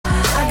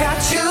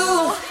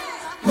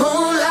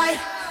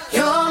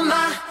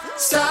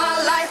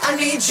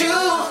need you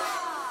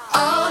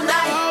all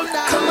night.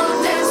 Come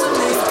on, dance with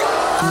me.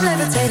 I'm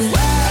levitating. You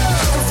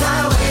can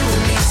fly away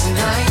with me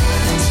tonight.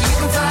 You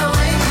can fly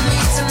away with me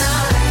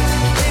tonight.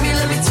 Baby,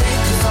 let me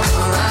take you for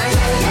a ride.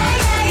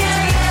 Yeah.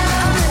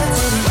 I'm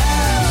levitating.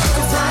 You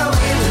can fly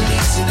away with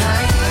me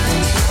tonight.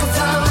 You can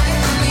fly away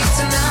with me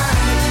tonight.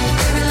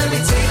 Baby, let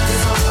me take you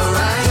for a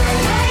ride.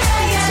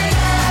 Yeah.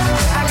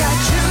 I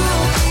got you,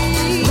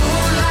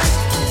 moonlight.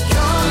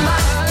 You're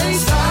my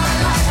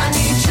starlight. I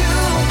need you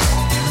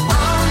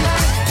all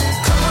night.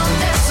 Come on,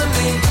 dance with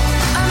me.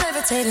 I'm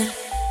levitating.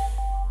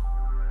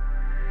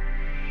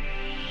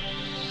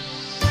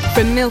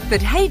 From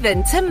Milford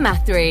Haven to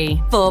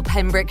Mathry for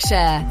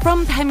Pembrokeshire.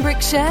 From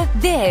Pembrokeshire,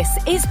 this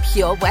is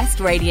Pure West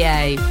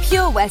Radio.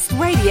 Pure West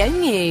Radio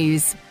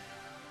News.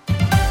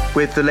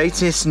 With the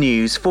latest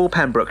news for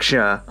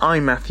Pembrokeshire,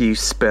 I'm Matthew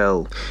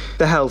Spill.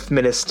 The Health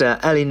Minister,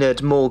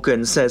 Eluned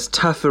Morgan, says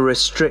tougher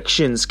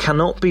restrictions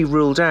cannot be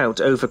ruled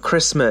out over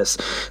Christmas.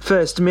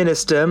 First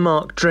Minister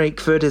Mark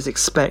Drakeford is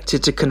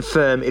expected to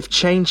confirm if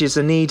changes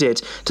are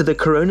needed to the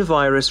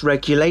coronavirus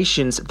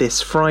regulations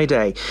this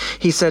Friday.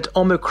 He said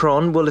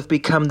Omicron will have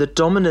become the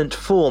dominant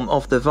form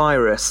of the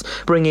virus,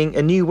 bringing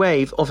a new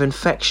wave of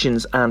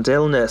infections and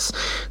illness.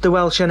 The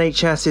Welsh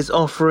NHS is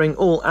offering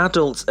all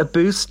adults a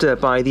booster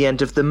by the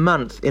end of the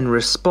month in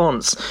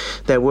response.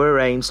 There were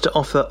aims to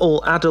offer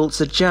all adults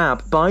a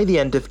jab by the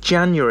end of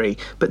January,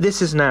 but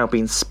this has now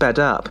been sped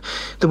up.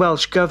 The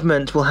Welsh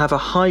Government will have a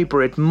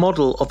hybrid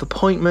model of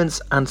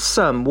appointments and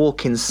some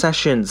walk-in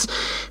sessions.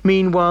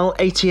 Meanwhile,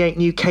 88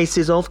 new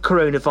cases of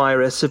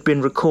coronavirus have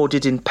been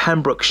recorded in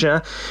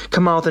Pembrokeshire.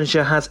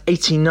 Carmarthenshire has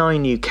 89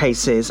 new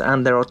cases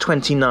and there are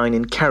 29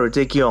 in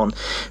Ceredigion.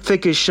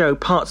 Figures show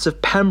parts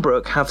of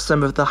Pembroke have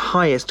some of the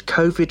highest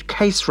COVID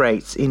case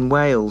rates in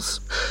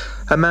Wales.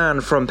 A man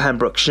from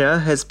Pembrokeshire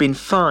has been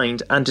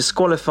fined and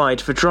disqualified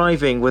for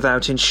driving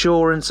without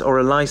insurance or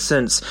a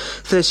licence.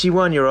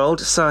 31-year-old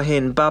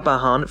Sahin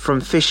Babahan from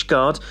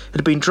Fishguard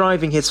had been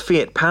driving his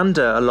Fiat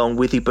Panda along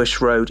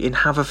Withybush Road in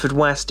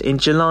Haverfordwest in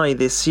July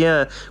this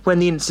year when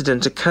the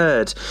incident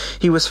occurred.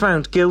 He was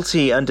found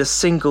guilty under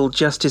single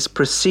justice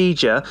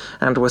procedure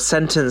and was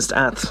sentenced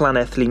at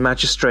Llanelli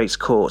Magistrates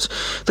Court.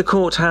 The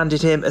court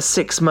handed him a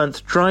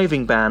 6-month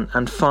driving ban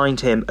and fined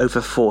him over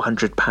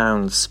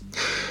 £400.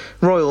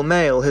 Royal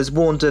Mail has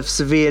warned of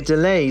severe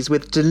delays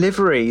with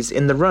deliveries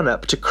in the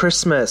run-up to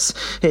Christmas.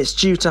 It's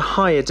due to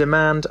higher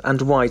demand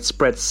and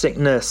widespread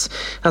sickness.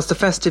 As the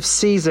festive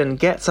season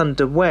gets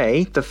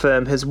underway, the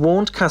firm has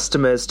warned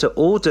customers to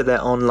order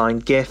their online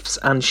gifts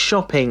and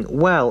shopping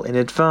well in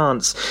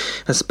advance.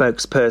 A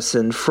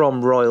spokesperson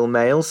from Royal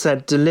Mail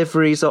said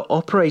deliveries are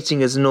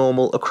operating as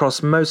normal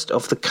across most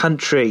of the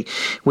country.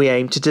 We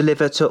aim to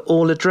deliver to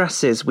all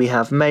addresses we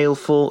have mail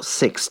for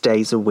 6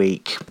 days a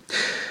week.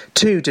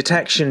 2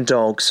 detection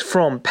dogs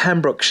from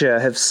Pembrokeshire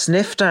have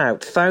sniffed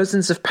out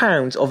thousands of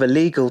pounds of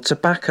illegal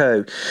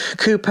tobacco.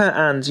 Cooper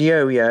and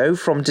Yo-Yo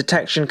from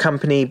detection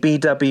company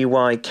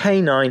BWI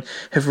K9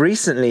 have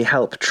recently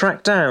helped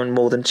track down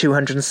more than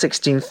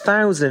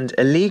 216,000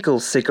 illegal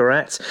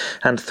cigarettes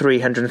and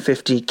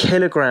 350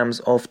 kilograms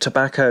of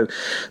tobacco.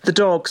 The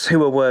dogs, who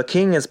were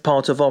working as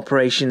part of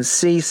Operation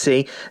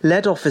CC,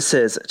 led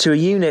officers to a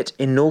unit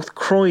in North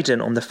Croydon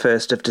on the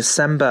 1st of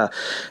December.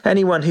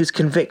 Anyone who's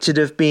convicted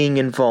of being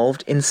involved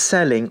in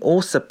selling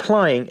or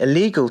supplying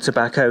illegal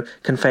tobacco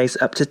can face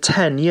up to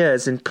 10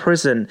 years in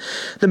prison.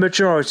 The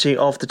majority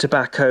of the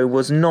tobacco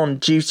was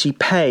non-duty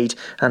paid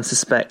and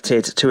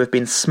suspected to have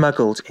been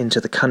smuggled into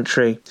the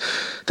country.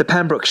 The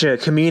Pembrokeshire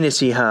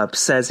Community Hub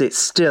says it's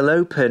still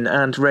open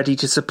and ready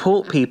to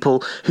support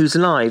people whose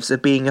lives are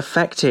being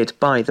affected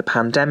by the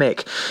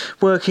pandemic.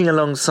 Working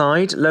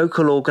alongside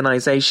local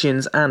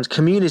organisations and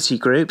community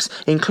groups,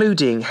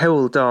 including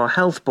Hywel Dda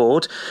Health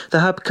Board, the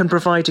hub can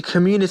provide a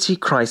community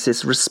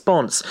crisis response,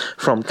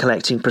 from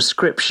collecting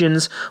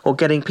prescriptions or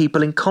getting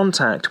people in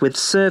contact with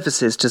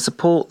services to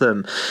support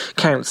them.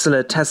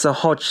 Councillor Tessa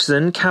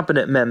Hodgson,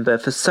 Cabinet Member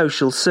for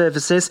Social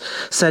Services,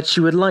 said she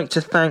would like to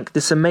thank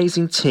this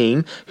amazing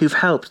team who've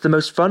helped the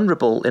most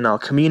vulnerable in our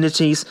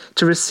communities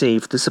to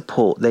receive the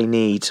support they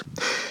need.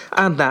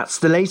 And that's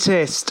the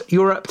latest.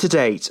 You're up to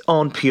date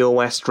on Pure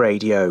West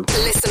Radio.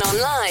 Listen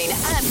online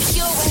at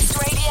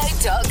purewestradio.com.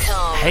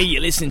 Hey,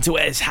 you're listening to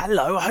us.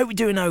 Hello, I hope you're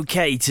doing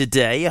okay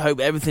today. I hope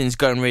everything's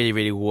going really,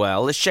 really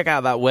well. Let's check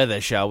out that weather,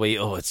 shall we?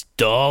 Oh, it's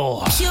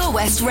dull. Pure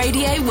West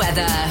Radio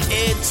weather.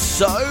 It's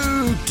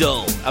so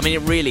dull. I mean,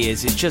 it really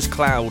is. It's just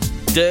cloud.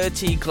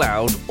 Dirty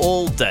cloud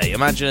all day.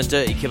 Imagine a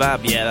dirty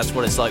kebab. Yeah, that's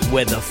what it's like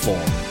weather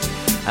form.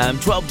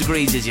 12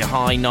 degrees is your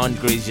high, 9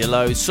 degrees your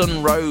low.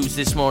 Sun rose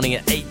this morning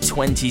at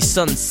 8:20.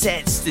 Sun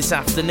sets this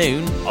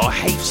afternoon. Oh, I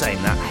hate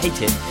saying that. I hate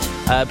it.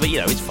 But, you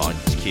know, it's fine.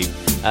 It's cute.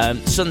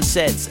 Sun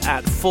sets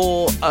at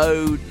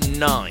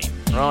 4:09.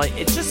 Right,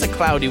 it's just a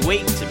cloudy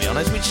week, to be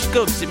honest, which is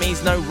good because it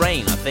means no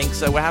rain, I think,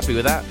 so we're happy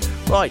with that.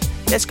 Right,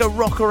 let's go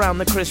rock around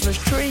the Christmas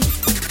tree.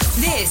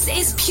 This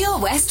is Pure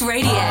West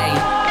Radio.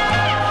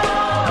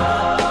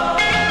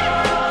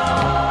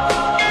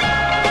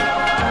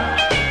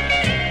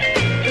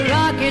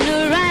 Rocking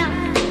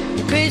around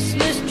the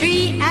Christmas tree.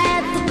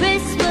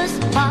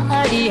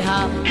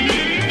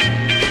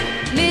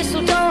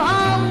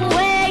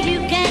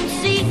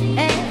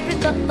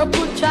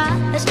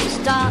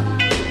 start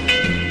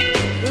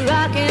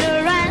rocking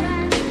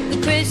around the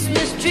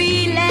Christmas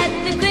tree. Let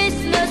the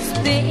Christmas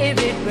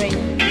spirit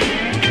ring.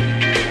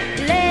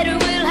 Later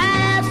we'll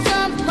have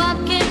some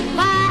pumpkin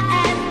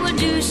pie and we'll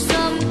do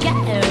some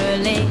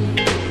caroling.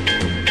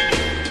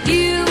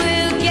 You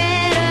will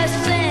get a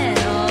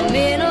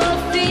sentimental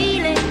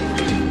feeling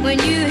when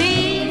you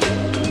hear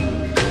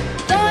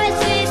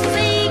voices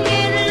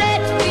singing,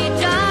 let's be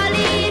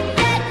jolly,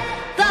 deck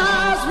the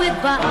halls with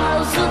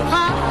boughs of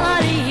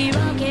holly,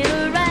 rocking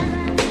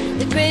around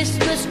the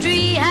Christmas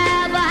tree.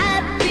 Have a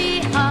happy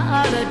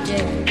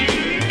holiday.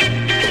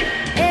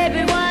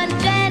 Everyone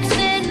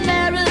dancing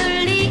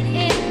merrily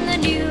in the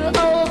new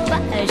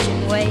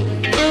old-fashioned way.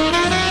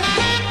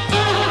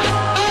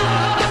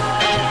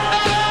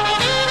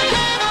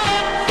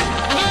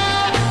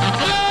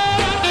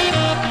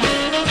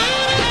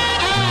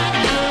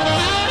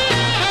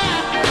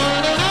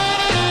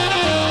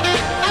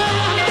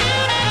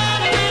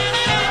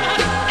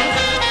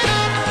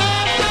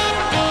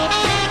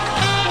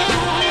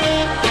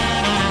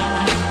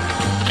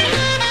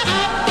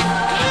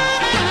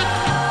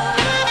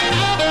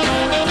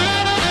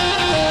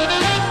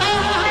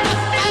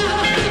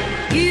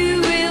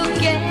 You will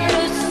get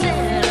a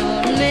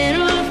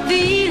sentimental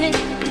feeling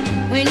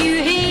when you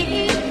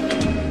hear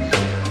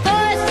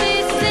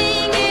voices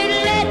singing,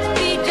 let's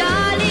be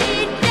jolly,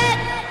 deck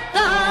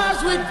the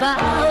halls with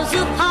boughs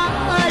of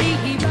holly,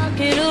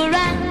 rocking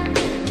around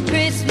the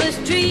Christmas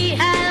tree.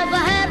 Have a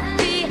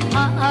happy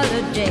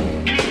holiday.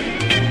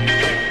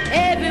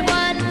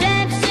 Everyone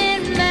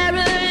dancing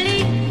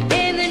merrily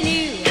in the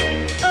new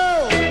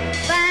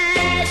old-fashioned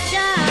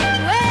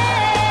way.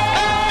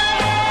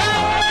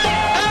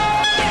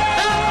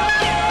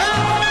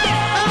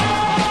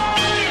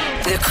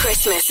 The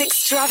Christmas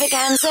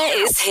extravaganza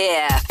is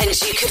here, and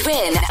you could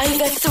win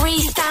over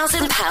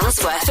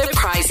 £3,000 worth of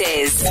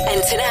prizes.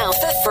 Enter now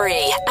for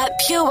free at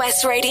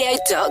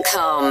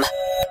purewestradio.com.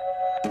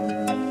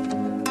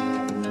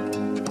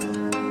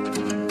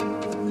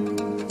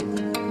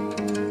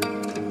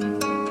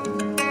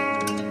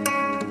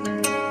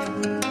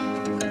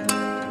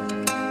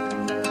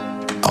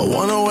 I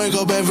wanna wake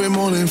up every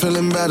morning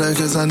feeling better,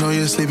 cause I know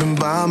you're sleeping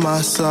by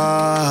my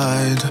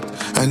side.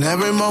 And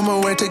every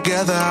moment we're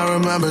together, I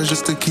remember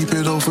just to keep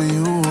it all for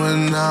you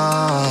and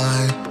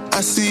I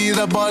see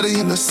that body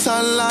in the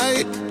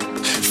sunlight,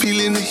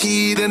 feeling the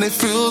heat and it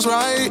feels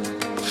right.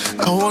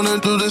 I wanna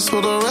do this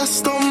for the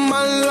rest of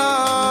my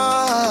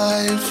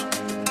life.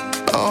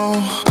 Oh,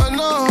 I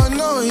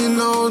know, you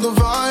know the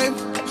vibe.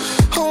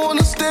 I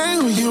wanna stay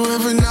with you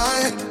every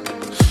night.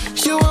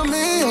 You and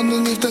me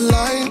underneath the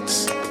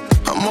lights.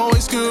 I'm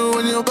always good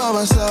when you're by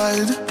my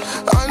side.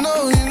 I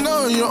know, you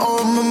know, you're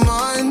on my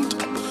mind.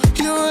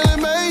 You really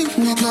make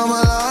me come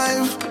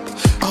alive.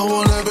 I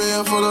wanna be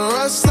here for the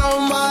rest of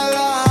my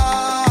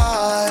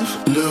life.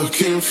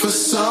 Looking for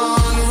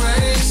sun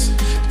rays,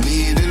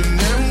 needing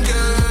them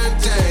good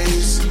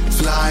days.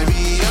 Fly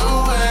me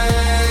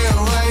away,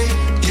 away,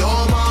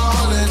 you're my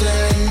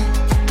holiday.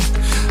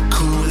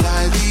 Cool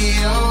like the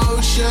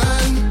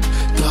ocean,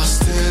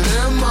 lost in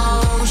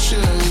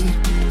emotion.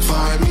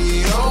 Find me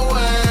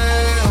away.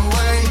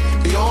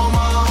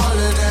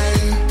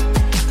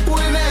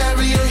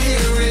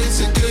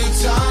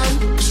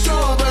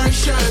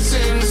 Shirts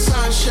in the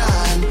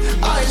sunshine,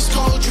 ice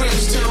cold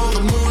drinks till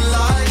the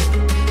moonlight.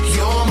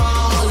 You're my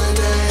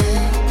holiday.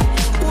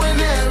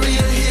 Whenever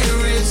you're here,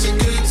 it's a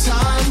good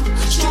time.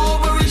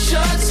 Strawberry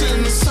shirts in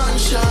the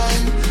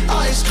sunshine,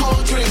 ice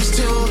cold drinks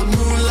till the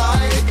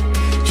moonlight.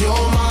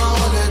 You're my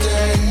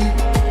holiday.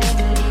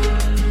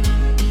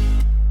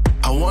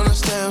 I wanna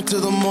stay up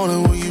till the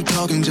morning with you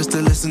talking, just to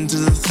listen to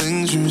the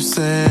things you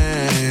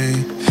say.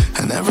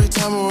 And every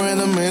time we're in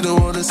the middle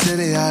of the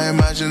city, I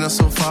imagine us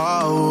so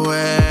far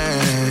away.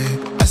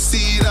 I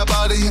see that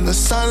body in the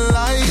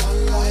sunlight,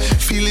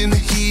 feeling the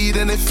heat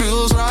and it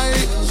feels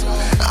right.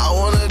 I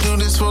wanna do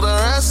this for the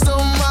rest of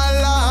my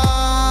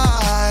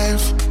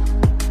life.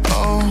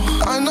 Oh,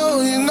 I know,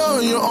 you know,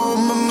 you're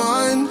on my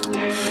mind.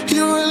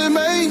 You really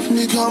make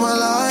me come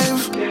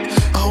alive.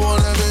 I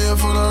wanna be here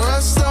for the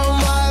rest of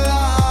my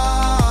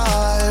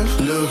life.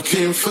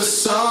 Looking for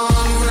sun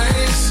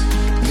rays,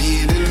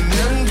 needing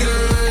them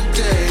good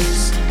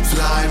days.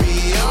 Fly me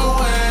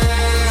away,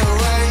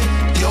 away,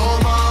 you're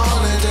my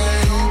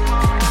holiday.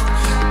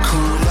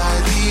 Cool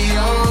like the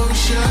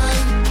ocean,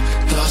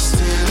 lost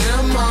in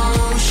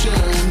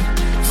emotion.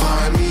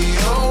 Find me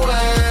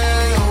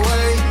away,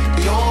 away,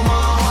 you're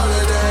my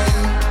holiday.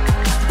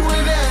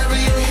 Whenever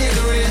you're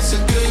here, it's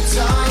a good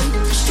time.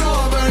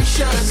 Strawberry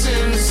shirts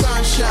in the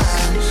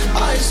sunshine,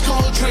 ice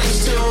cold drinks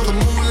till the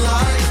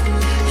moonlight.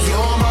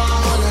 You're my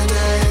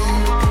holiday.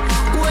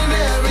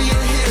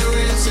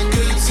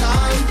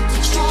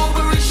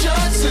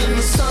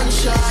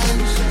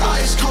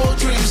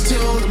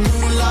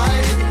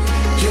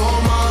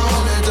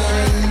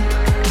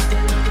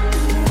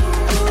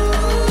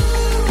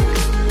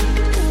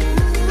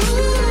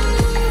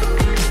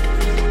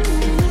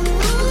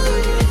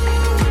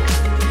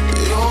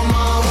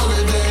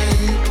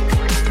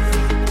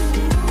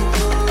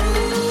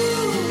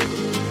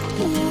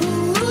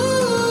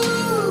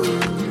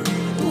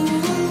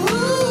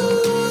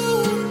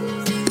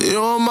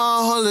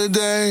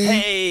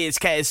 It's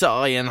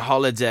KSI and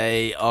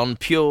Holiday on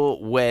Pure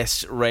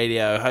West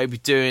Radio. Hope you're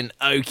doing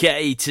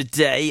okay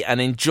today and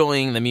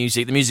enjoying the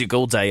music. The music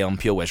all day on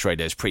Pure West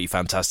Radio is pretty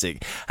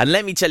fantastic. And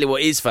let me tell you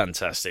what is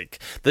fantastic.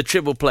 The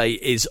Triple Play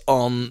is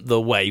on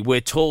the way. We're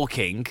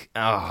talking,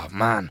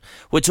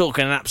 we're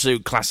talking an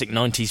absolute classic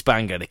 90s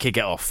banger to kick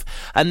it off.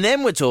 And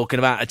then we're talking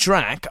about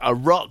a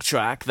rock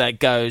track that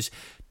goes,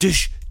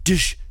 dish,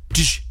 dish,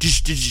 dish,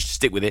 dish, dish,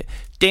 stick with it.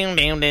 Down,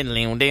 down,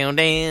 down, down, down,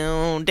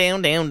 down,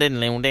 down, down, down,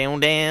 down, down,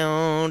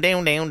 down, down,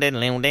 down,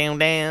 down, down,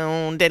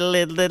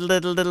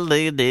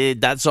 down.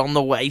 That's on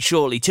the way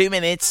shortly. 2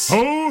 minutes.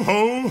 Ho,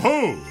 ho,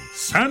 ho!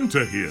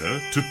 Santa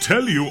here to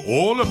tell you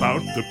all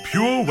about the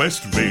Pure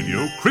West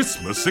Radio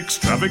Christmas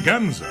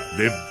Extravaganza,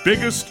 their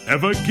biggest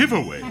ever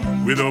giveaway,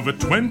 with over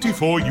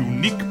 24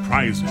 unique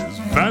prizes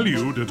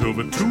valued at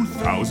over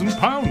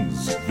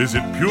 £2,000.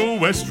 Visit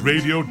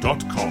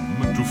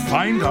purewestradio.com to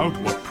find out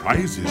what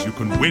prizes you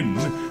can win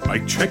by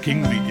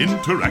checking the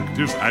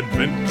interactive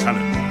advent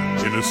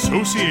calendar in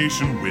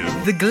association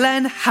with The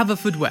Glen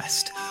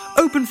Haverfordwest.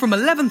 Open from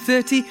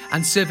 11:30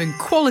 and serving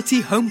quality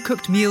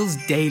home-cooked meals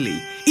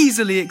daily.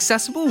 Easily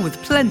accessible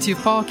with plenty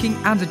of parking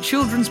and a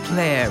children's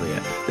play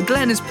area. The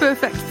Glen is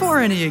perfect for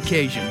any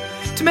occasion.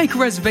 To make a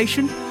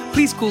reservation,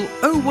 please call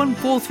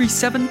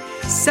 01437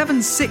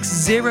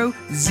 760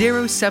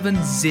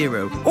 070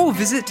 or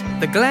visit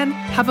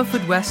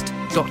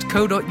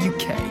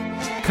theglenhaverfordwest.co.uk.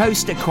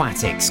 Coast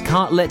Aquatics,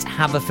 Cartlet,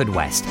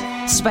 Haverfordwest,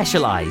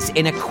 specialise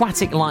in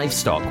aquatic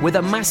livestock with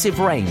a massive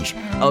range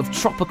of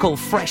tropical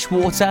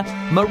freshwater,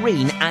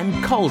 marine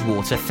and cold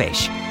water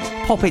fish.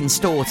 Pop in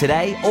store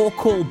today or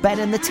call Ben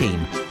and the team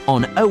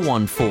on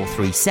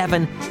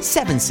 01437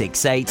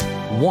 768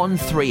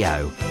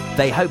 130.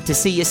 They hope to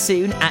see you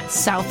soon at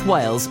South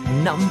Wales'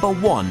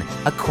 #1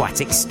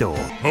 aquatic store.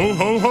 Ho,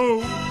 ho,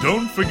 ho!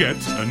 Don't forget,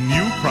 a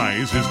new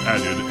prize is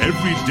added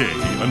every day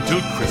until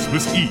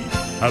Christmas Eve.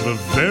 Have a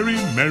very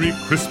Merry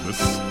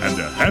Christmas and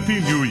a Happy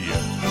New Year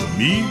from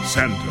me,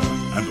 Santa,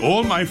 and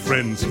all my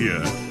friends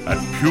here at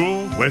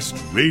Pure West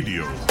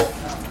Radio.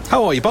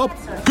 How are you, Bob?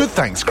 Good,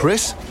 thanks,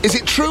 Chris. Is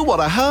it true what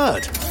I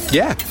heard?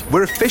 Yeah,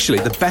 we're officially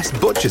the best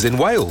butchers in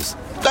Wales.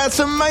 That's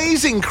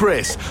amazing,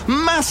 Chris.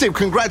 Massive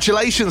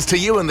congratulations to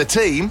you and the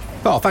team.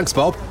 Oh, thanks,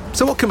 Bob.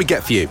 So what can we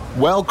get for you?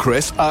 Well,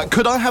 Chris,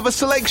 could I have a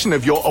selection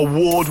of your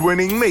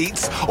award-winning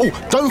meats? Oh,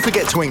 don't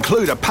forget to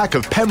include a pack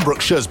of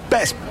Pembrokeshire's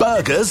best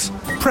burgers.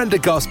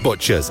 Prendergast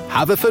Butchers,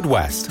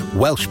 Haverfordwest,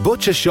 Welsh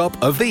Butcher Shop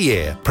of the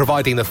Year,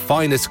 providing the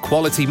finest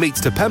quality meats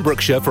to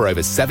Pembrokeshire for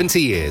over 70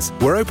 years.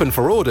 We're open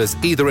for orders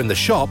either in the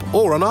shop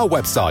or on our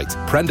website,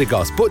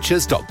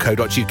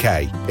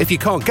 prendergastbutchers.co.uk. If you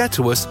can't get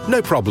to us,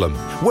 no problem.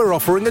 We're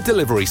offering a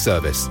delivery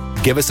service.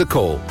 Give us a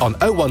call on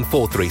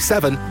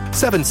 01437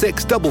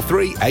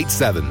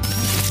 763387.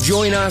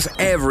 Join us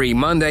every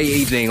Monday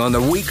evening on the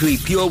weekly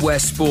Pure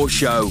West Sports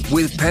Show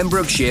with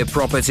Pembrokeshire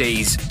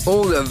Properties.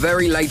 All the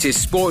very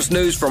latest sports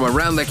news from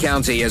around the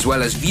county, as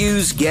well as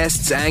views,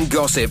 guests and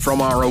gossip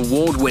from our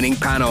award-winning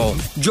panel.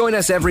 Join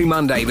us every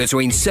Monday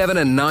between 7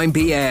 and 9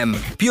 p.m.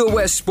 Pure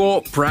West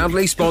Sport,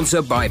 proudly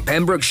sponsored by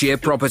Pembrokeshire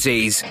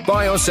Properties.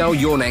 Buy or sell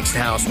your next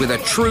house with a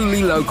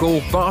truly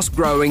local,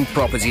 fast-growing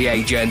property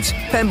agent.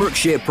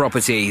 Pembrokeshire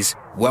Properties.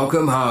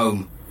 Welcome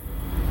home.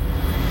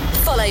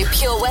 Follow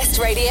Pure West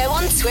Radio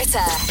on Twitter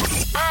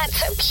at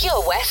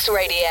Pure West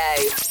Radio.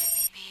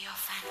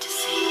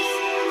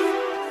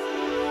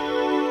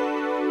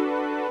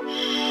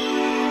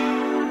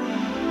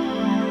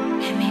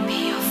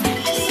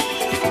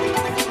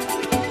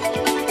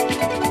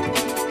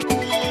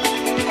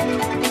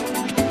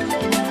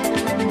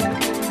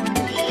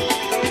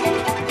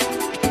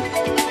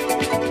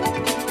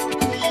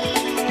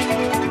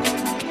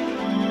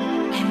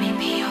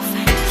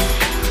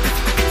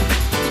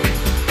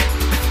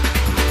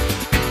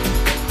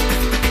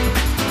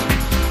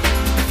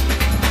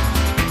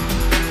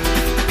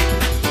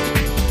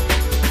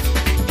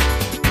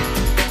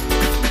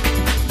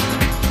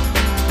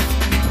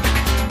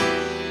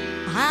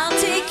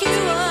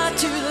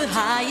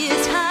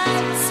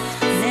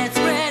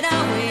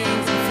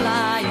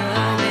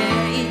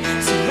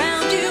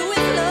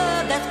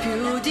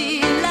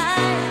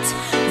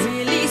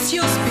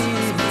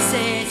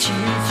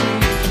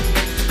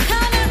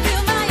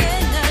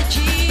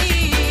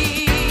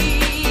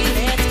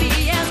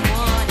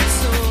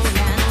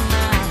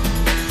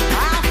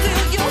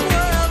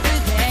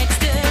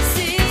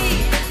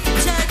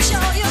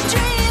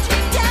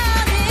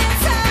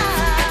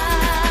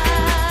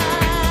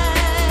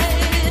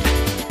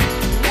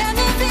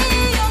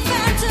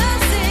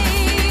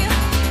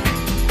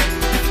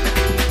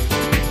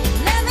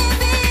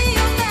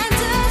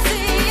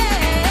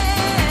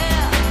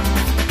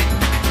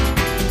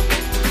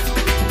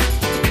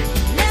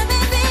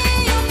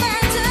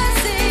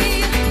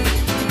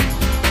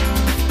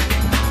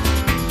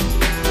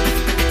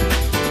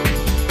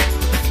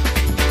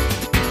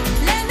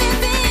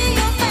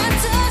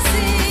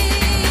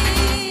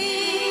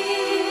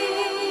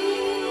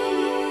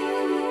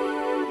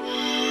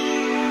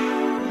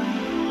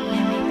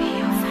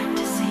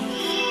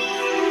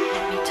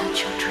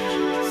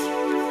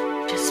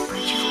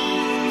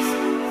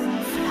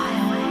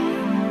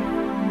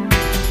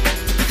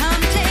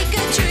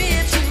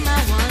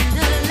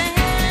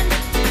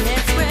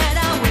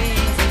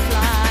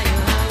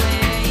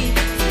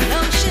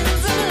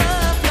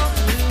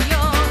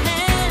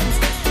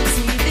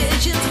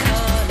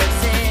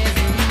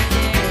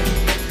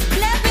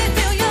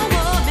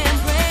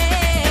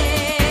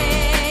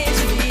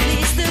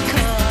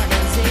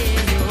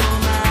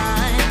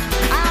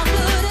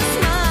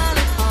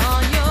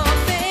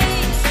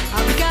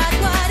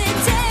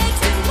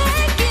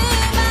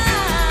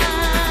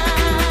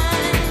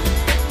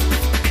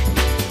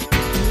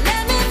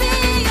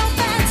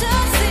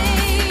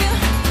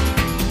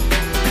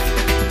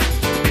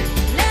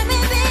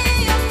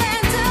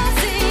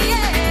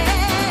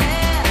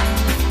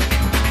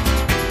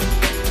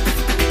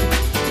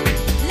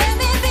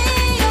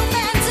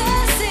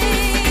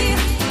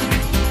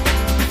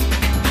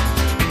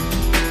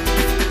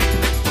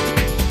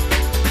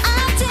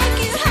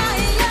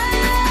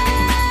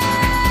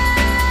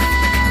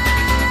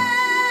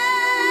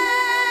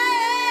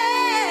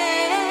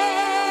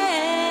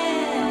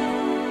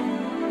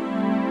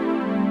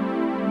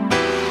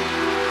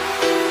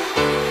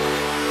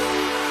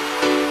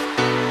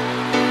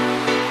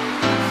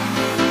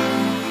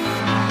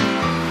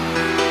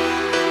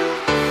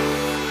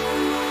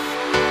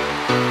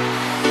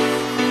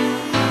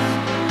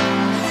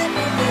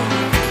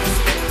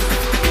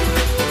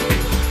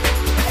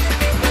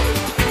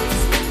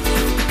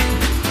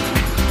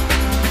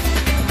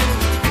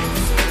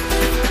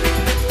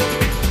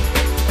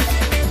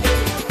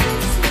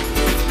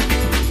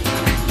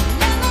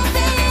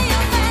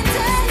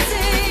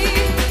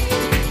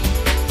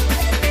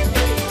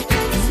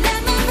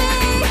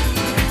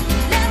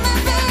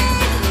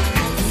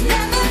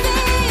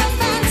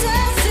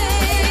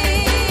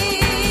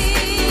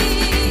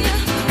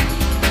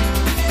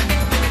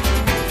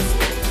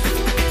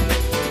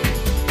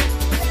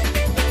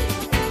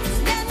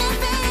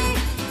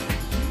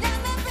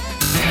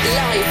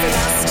 live from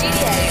our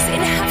studios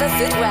in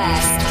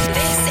Haverfordwest.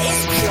 This is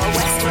Pure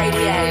West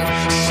Radio.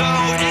 So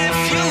if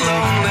you're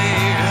lonely,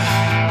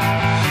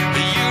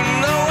 you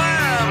know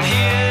I'm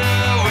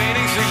here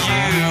waiting for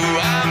you.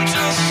 I'm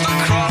just a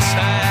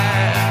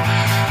crosshair.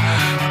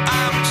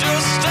 I'm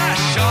just a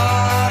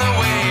shot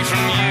away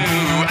from you.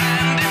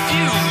 And if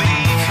you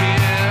leave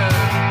here,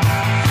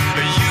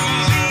 you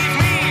leave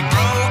me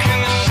broken,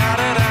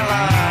 shattered and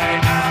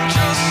light. I'm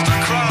just a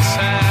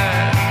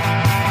crosshair.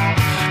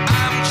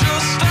 I'm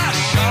just a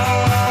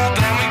shot,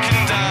 then we can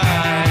die.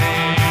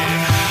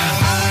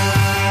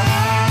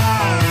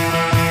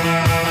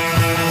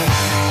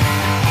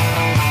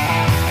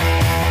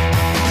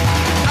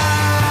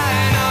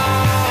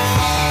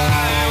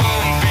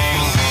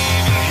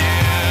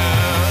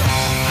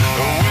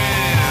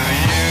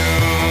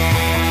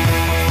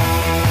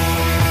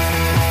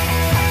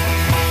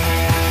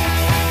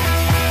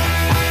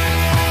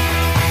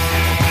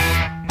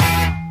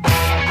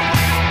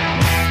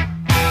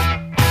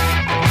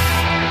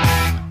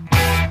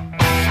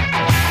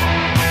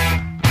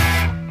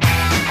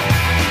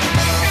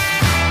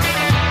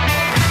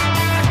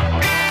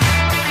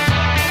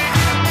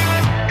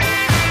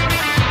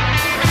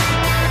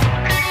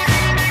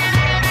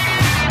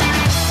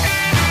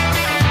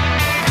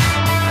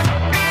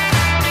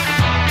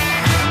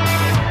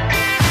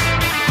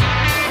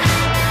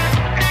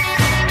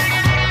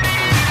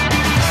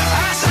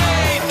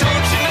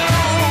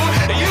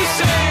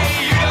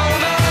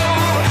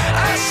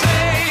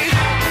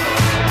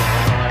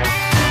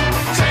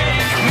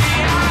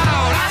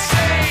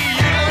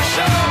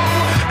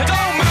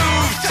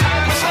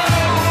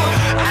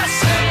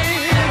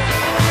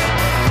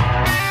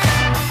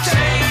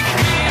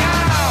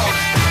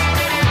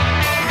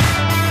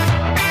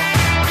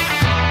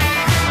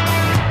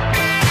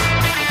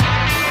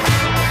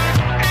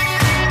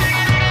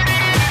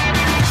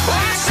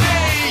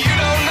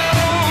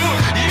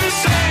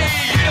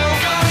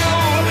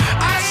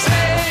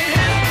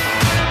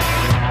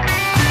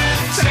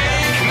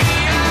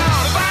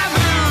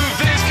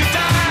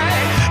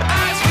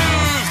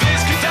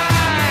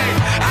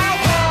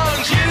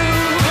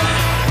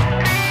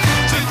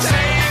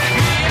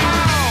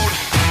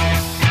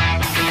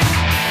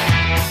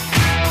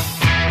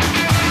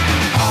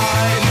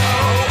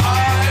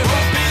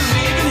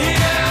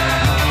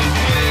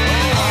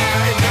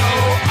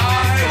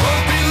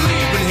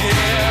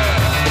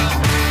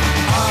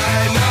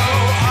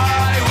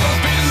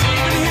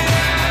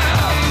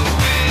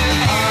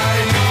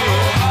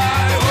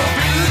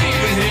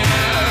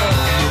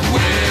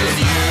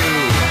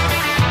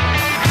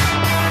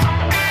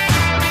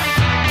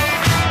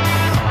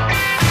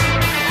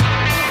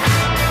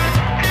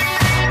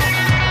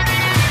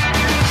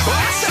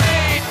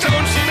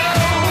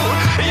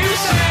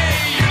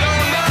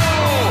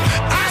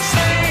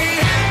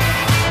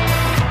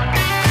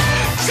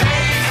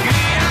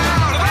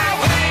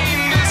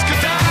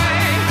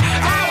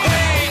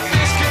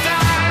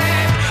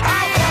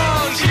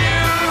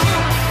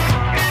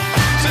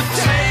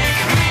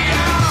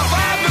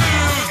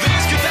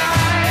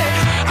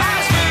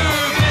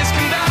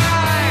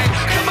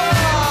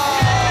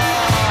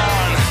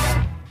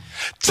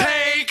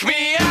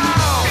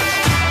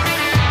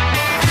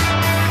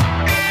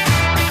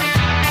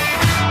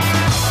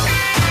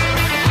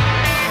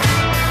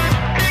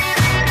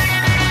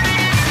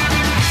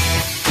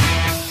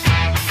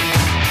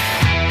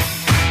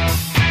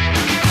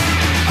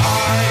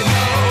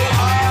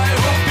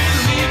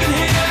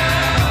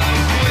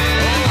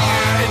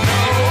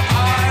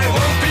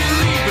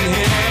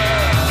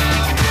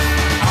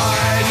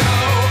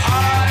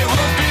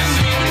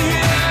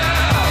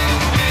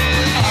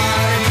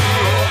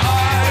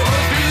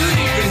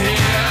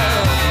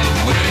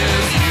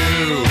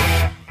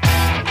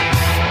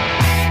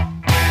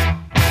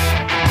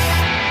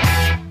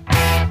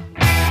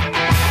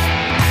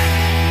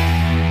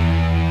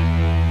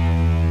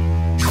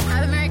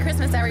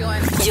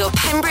 Your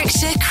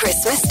Pembrokeshire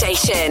Christmas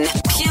station,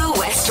 Pure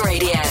West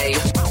Radio.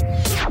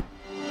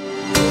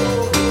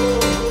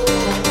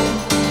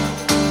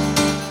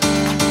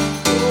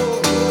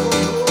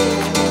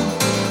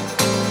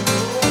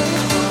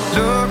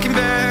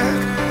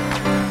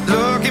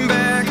 Looking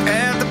back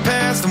at the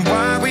past and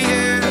why we're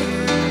here.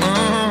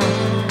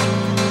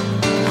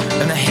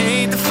 And I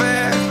hate the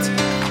fact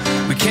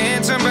we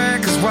can't turn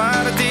back, 'cause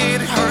what I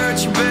did hurt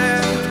you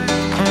bad.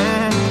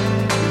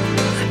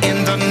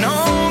 And I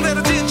know that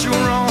I did you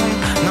wrong,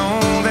 know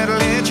that I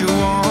led you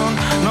on.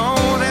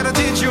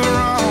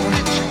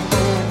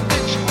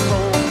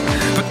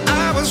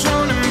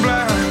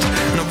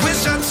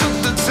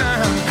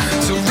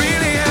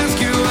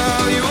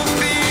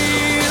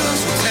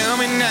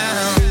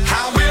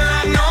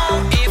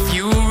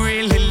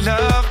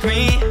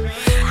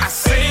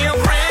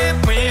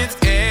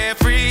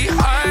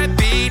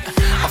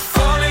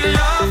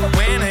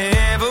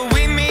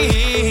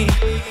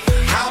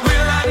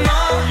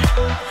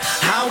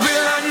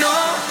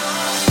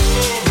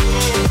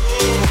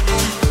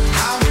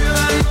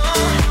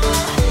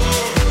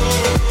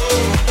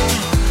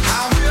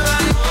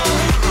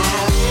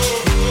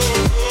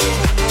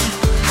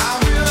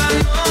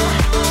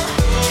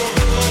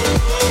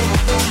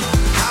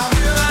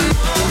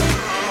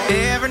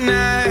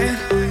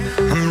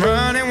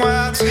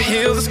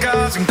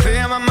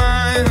 clear my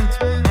mind.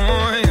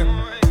 Oh, yeah.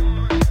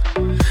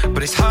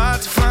 But it's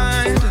hard to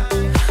find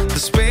the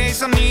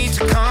space I need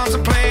to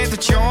contemplate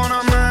that you're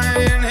not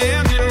mine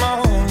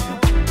anymore.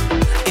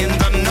 And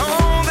I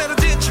know that I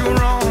did you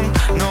wrong,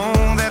 know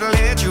that I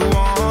led you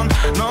on,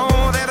 know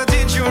that I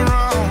did you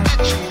wrong.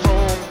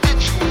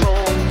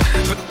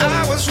 But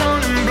I was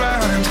running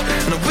blind,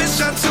 and I wish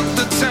I took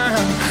the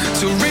time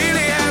to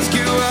really ask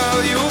you how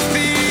you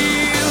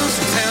feel.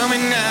 So tell me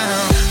now,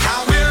 how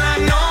will I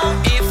know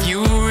if you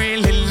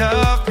really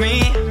love me?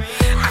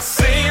 I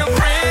say a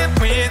prayer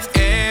with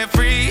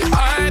every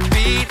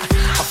heartbeat.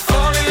 I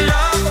fall in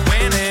love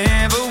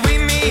whenever we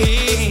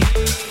meet.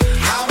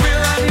 How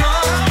will I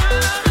know?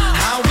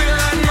 How will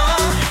I know?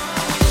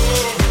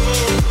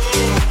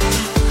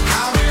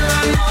 How will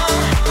I know?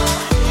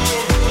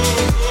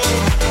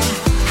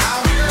 How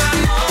will I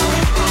know?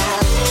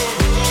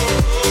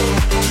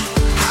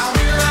 How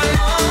will I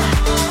know?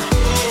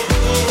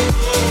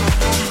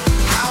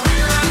 How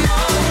will I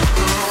know?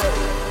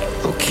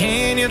 Oh,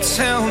 can you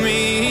tell me?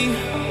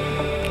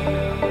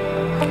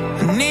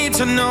 I need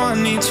to know, I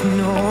need to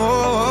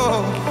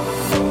know.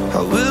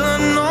 How will I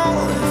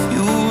know if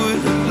you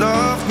really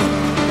love me?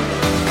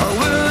 How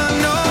will I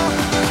know?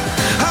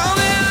 How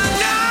will I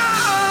know?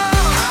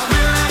 How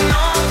will I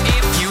know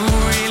if you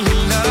really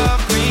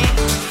love me?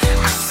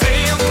 I say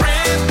a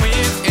prayer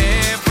with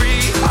every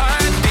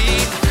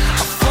heartbeat.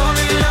 I fall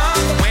in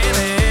love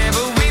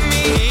whenever we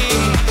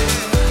meet.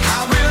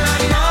 How will I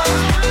know?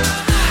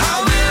 How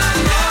will I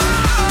know?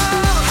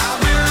 How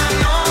will I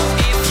know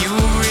if you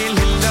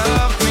really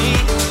love me?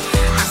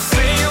 I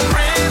say a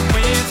prayer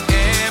with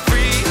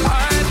every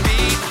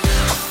heartbeat.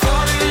 I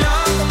fall in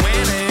love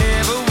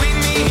whenever we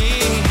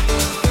meet.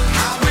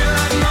 How will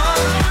I know?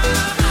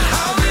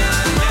 How will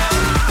I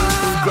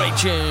know? Great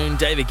tune,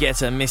 David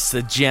Guetta,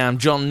 Mr. Jam,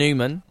 John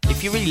Newman.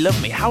 If you really love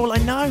me, how will I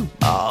know?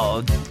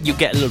 Oh, you'll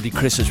get a lovely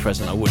Christmas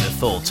present, I would have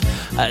thought.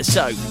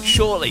 So,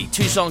 shortly,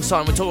 2 songs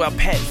time, we'll talk about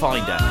Pet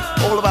Finder,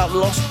 all about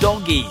lost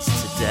doggies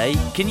today.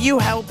 Can you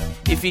help,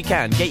 if you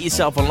can, get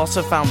yourself on Lots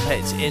of Found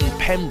Pets in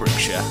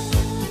Pembrokeshire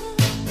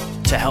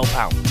to help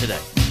out today?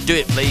 Do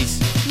it, please.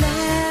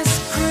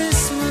 Last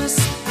Christmas,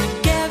 I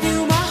gave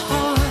you my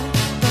heart,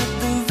 but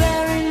the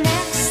very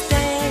next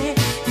day,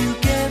 you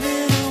gave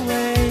it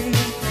away.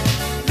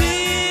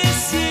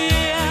 This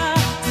year,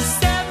 to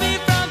save me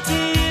from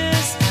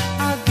tears,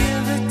 I'll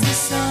give it to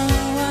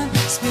someone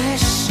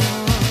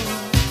special.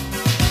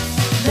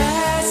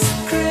 Last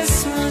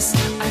Christmas,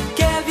 I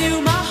gave you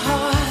my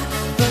heart,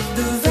 but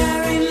the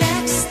very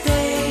next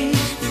day,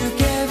 you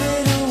gave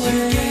it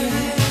away.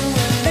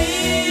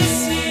 This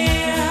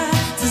year,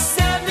 to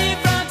save me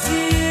from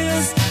tears.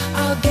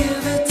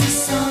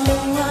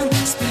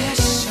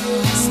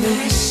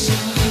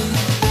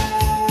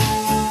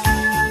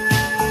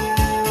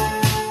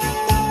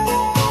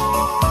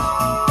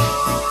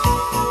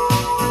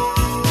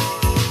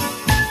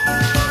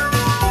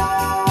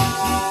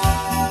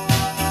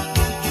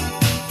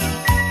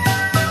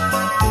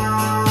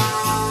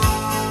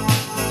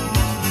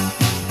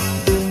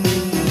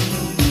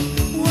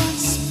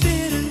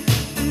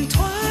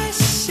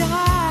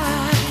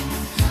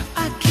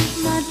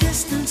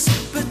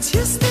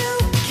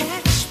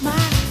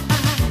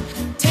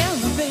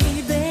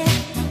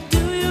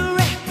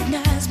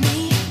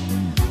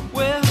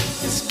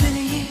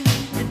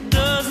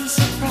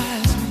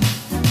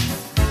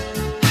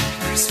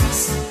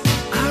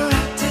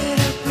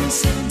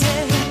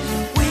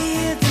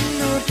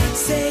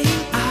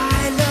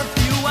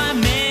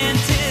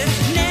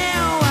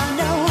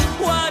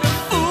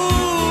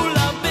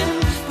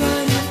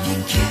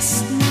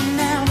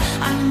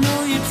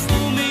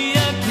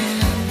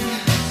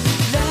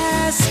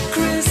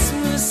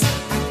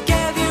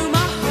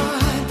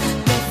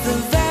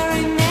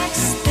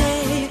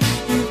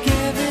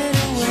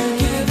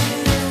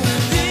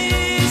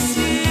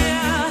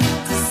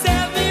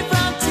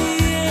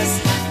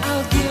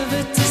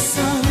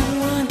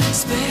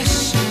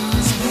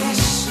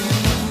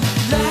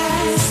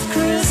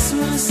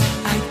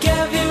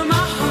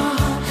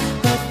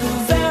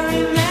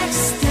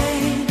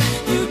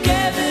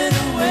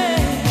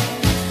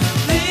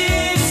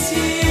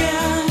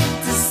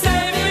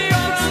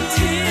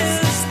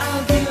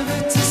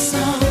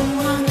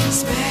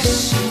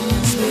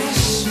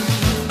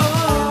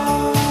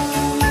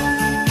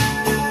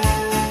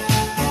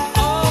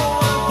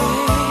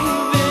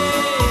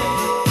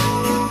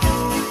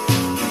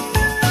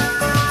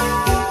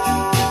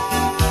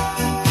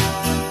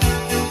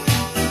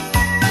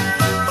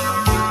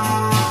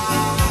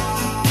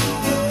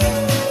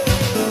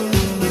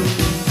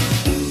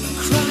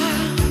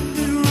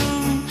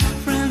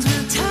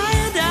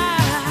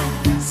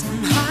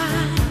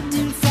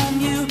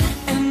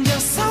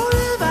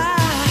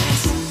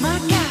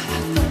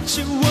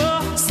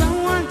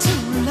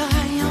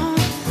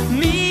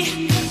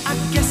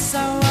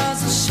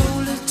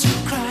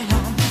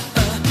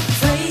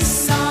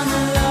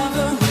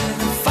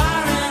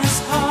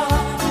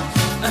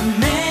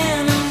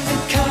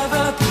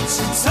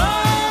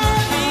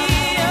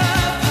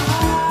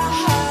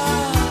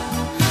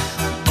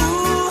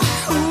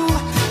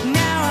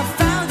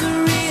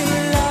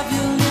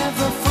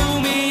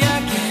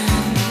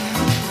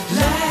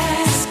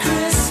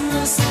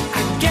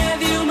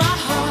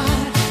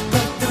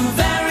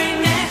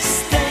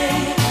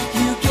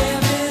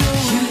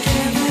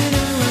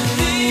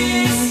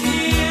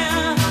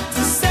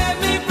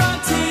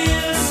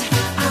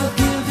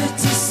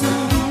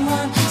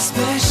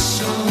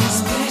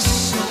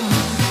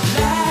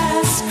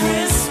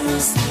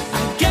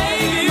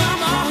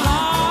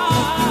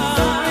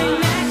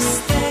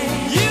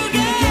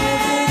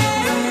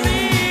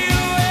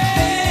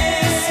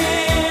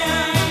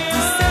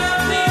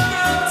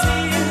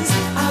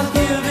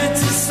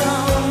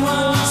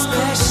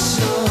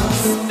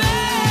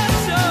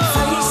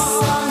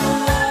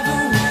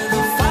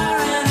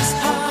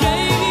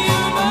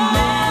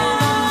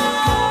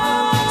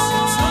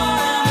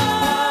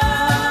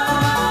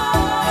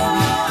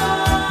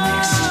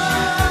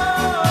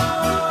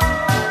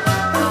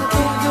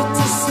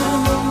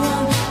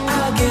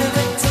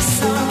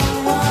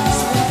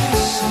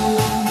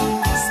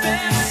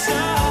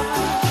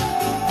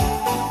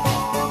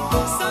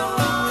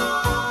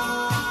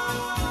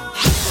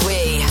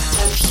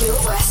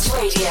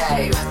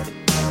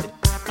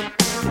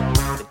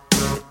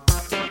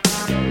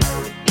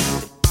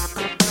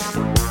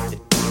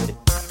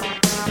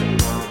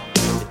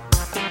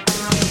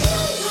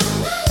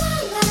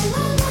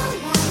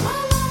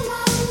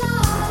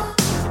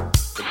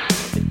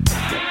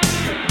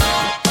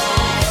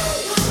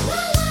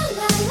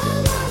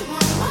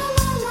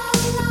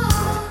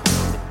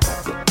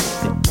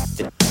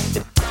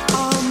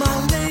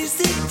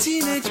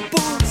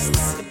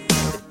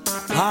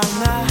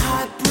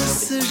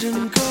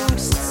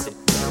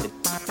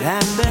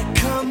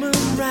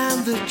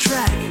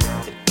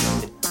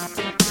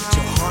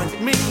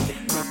 me.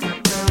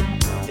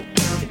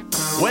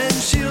 When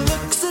she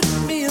looks at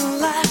me and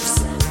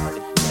laughs,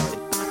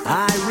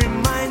 I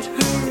remind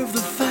her of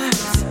the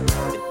fact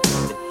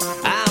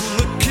I'm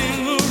the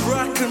king of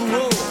rock and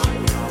roll.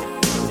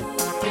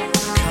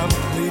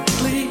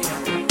 Completely.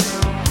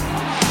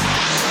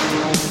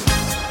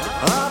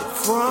 Up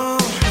from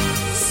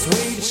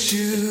suede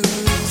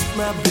shoes,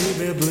 my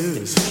baby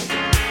blues.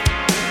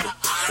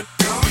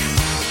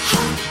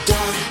 Hot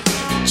dog,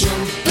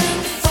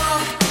 jumping for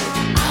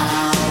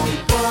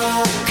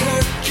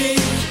Albuquerque.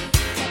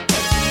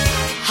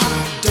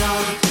 Hot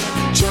dog,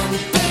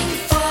 jumping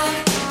for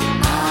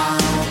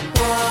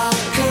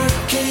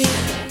Albuquerque.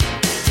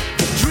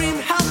 The dream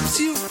helps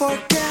you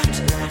forget.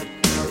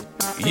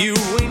 You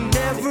ain't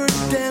never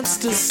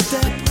danced a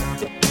step.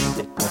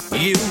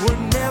 You were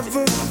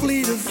never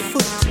fleet of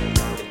foot.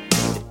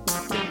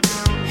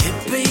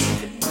 Hippie.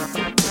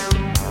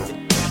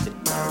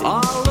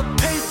 All the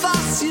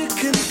pathos you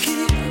can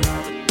keep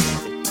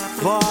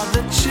for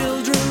the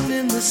children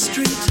in the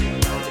street,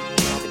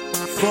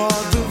 for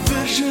the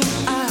vision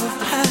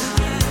I've had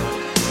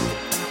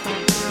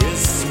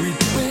is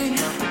sweeping.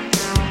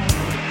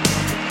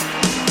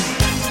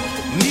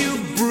 New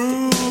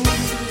broom,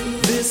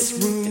 this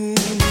room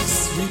is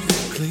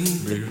sweeping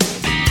clean.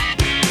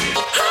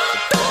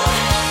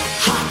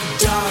 Hot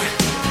dog,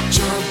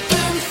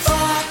 jumping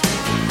for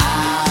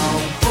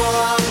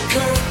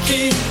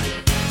Albuquerque.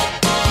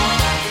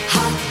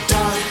 Hot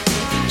dog,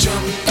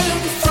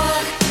 jumping for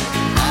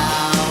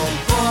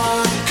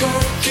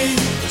Albuquerque.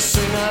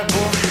 Sing that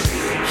boy.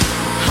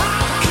 Hot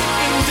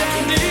kicking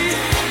dandy.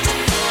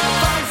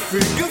 Fine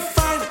figure,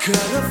 fine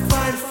cutter,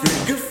 fine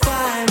figure,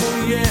 fine,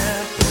 oh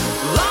yeah.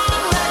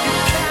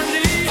 Long-legged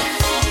candy.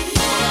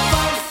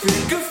 Fine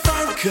figure,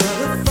 fine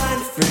cutter,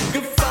 fine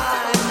figure,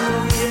 fine,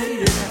 oh yeah,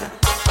 yeah.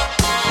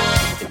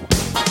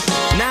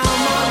 Now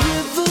my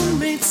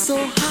rhythm ain't so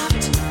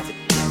hot,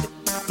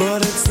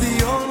 but it's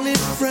the only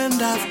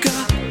friend I've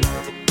got.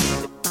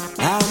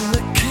 I'm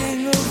the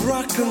king of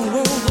rock and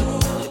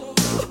roll.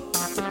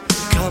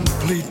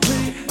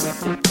 Completely.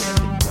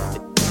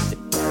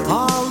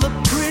 All the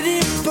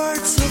pretty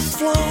birds have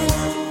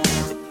flown.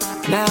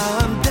 Now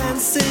I'm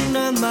dancing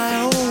on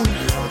my own.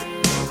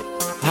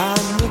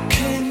 I'm the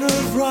king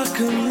of rock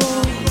and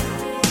roll.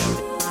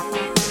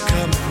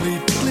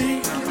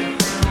 Completely.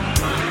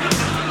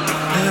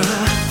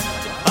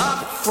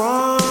 Up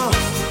from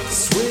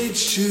suede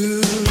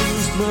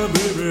shoes, my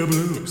baby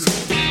blues.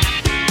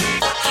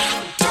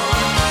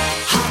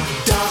 Hot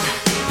dog,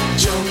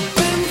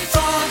 jumping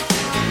for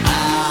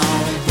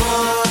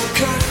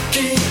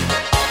Albuquerque.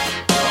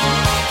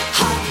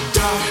 Hot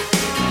dog,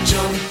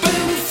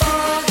 jumping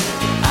for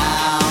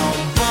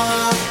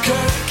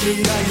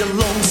Albuquerque. Now you're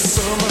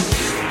lonesome.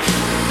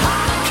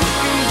 Hot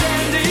kicking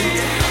dandy.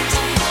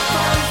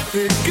 Fine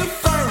figure,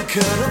 fine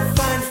cutter,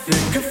 fine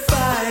figure,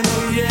 fine,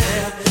 oh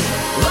yeah.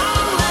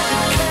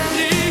 Long-legged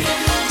candy.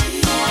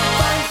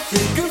 Fine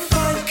figure,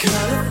 fine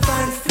cutter,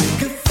 fine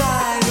figure,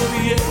 fine, oh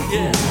yeah,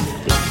 yeah.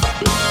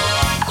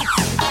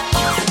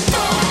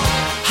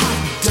 Hot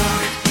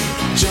dog,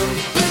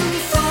 jumping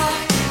for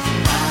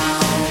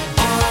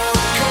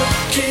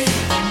Albuquerque.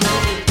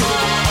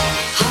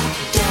 Hot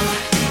dog,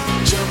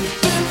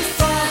 jumping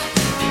for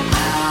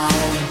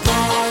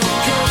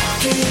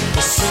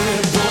Albuquerque. Sing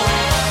it, boy.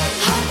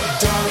 Hot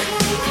dog,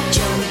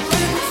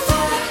 jumping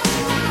for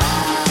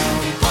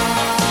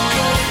Albuquerque.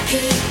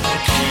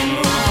 King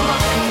of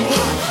rock and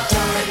roll. Hot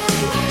dog,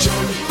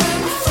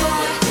 jumping for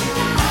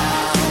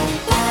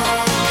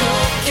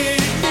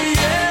Albuquerque.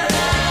 Yeah.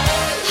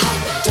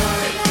 Hot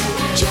dog,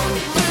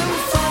 jumping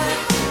for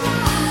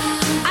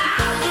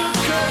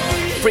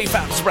Albuquerque. Free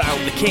Fat Sprout,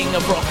 the king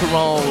of rock and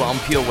roll on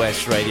Pure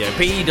West Radio.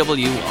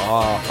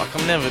 PWR. I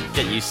can never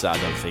get used to that,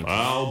 I don't think.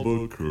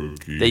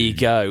 Albuquerque. There you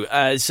go.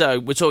 So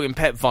we're talking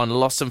Pet Finder,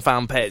 Lost and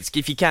Found Pets.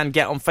 If you can,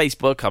 get on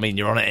Facebook. I mean,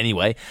 you're on it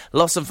anyway.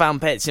 Lost and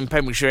Found Pets in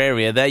Pembrokeshire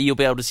area. There you'll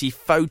be able to see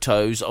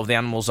photos of the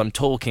animals I'm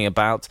talking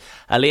about.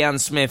 Leanne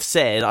Smith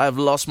said, I have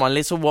lost my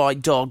little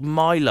white dog,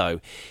 Milo.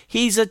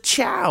 He's a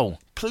chow.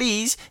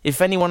 Please,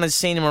 if anyone has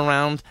seen him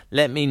around,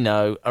 let me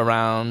know.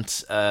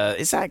 Around,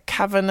 is that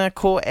Kavanagh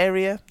Court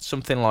area?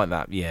 Something like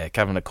that. Yeah,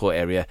 Kavanagh Court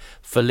area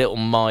for little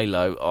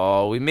Milo.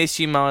 Oh, we miss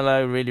you,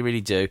 Milo. Really, really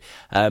do.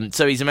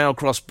 So he's a male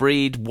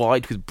crossbreed,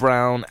 white with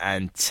brown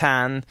and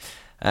tan.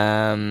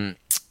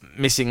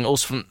 Missing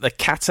also from the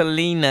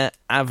Catalina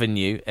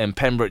Avenue in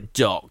Pembroke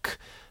Dock.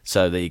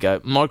 So there you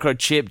go.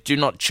 Microchip, do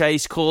not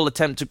chase, call,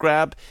 attempt to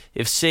grab.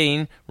 If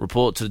seen,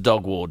 report to the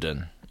dog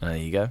warden. There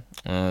you go.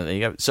 There you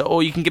go. So,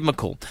 or you can give them a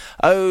call.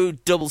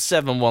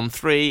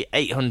 07713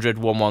 800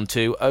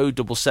 112.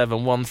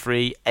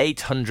 07713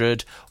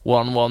 800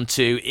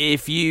 112.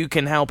 If you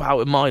can help out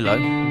with Milo,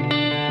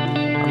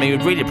 I mean,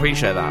 we'd really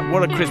appreciate that.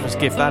 What a Christmas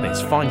gift that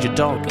is. Find your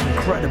dog.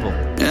 Incredible.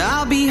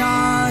 I'll be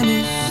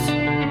honest,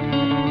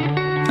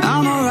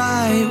 I'm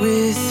alright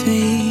with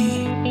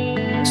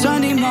me.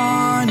 Sunday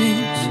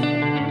mornings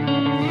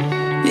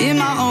in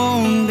my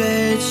own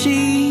bed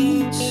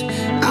sheets,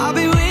 I'll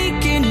be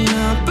waking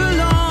up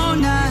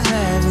alone. I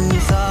haven't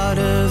thought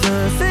of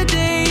her for days.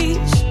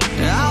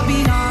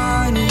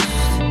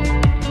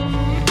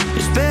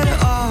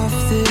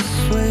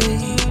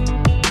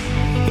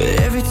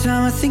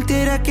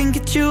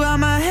 get you out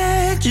my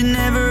head. You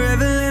never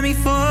ever let me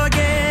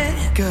forget.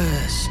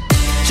 'Cause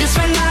just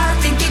when I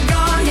think you're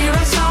gone, hear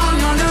a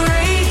song on the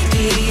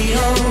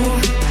radio.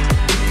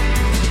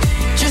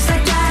 Just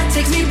like that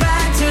takes me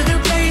back to the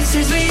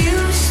places we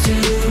used to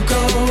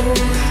go.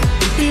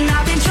 And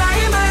I've been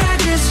trying but I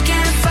just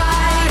can't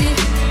fight it.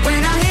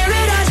 When I hear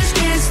it I just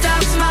can't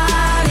stop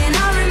smiling.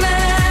 I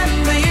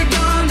remember you're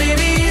gone,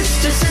 baby, it's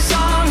just a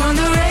song on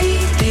the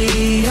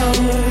radio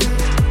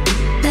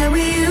that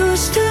we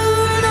used to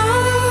know.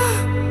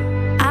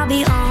 I'll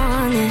be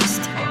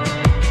honest,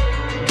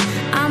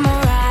 I'm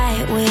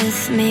alright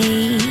with me.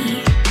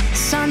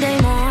 Sunday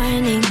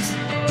mornings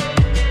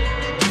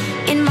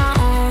in my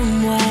own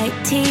white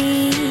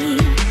tee.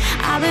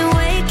 I've been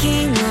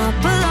waking up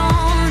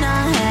alone,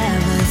 I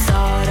haven't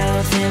thought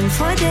of him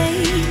for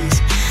days.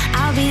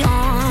 I'll be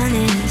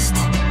honest,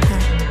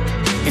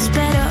 it's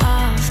better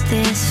off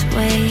this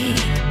way.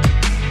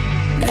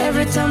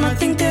 Every time I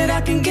think that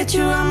I can get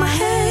you out my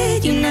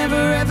head, you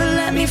never ever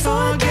let me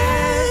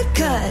forget.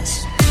 'Cause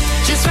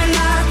just when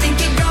I think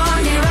you're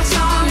gone, hear a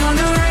song on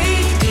the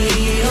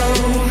radio.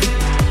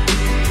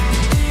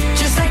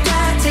 Just like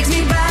that takes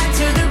me back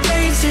to the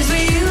places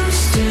we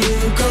used to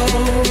go.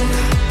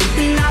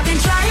 And I've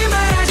been trying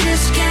but I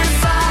just can't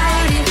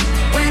fight it.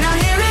 When I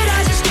hear it I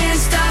just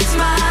can't stop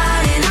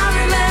smiling. I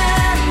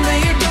remember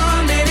you're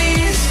gone, baby,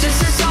 it's just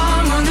a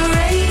song on the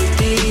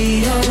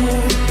radio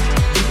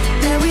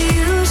that we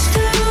used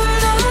to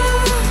know.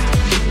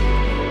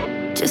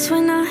 Just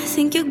when I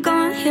think you're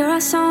gone, hear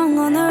a song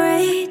on the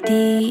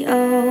radio.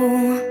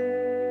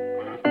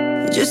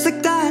 just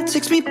like that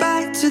takes me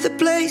back to the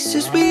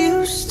places we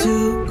used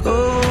to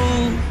go.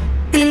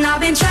 And I've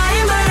been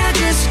trying but I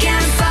just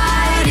can't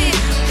fight it.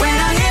 When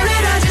I hear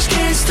it I just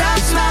can't stop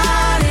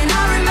smiling.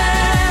 I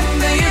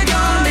remember you're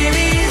gone,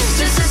 baby, it's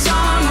just a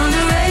song on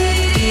the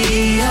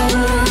radio.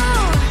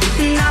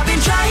 And I've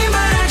been trying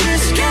but I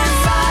just can't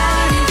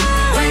fight it.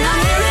 When I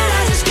hear it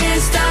I just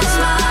can't stop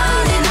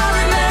smiling. I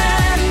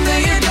remember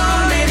you're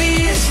gone, baby,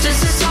 it's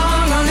just a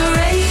song on the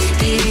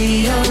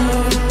radio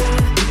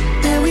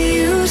that we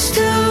used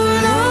to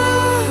know.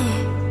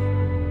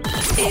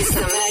 It's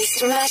the most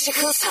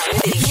magical time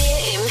of the year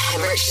in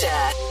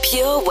Pembrokeshire.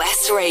 Pure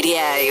West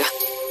Radio.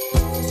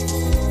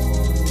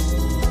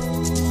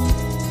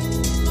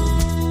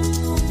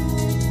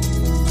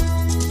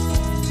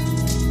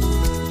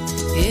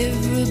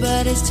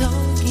 Everybody's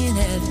talking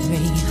at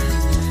me.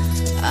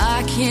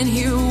 I can't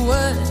hear a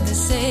word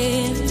they're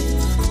saying.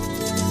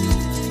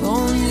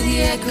 Only the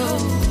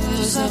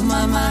echoes of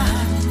my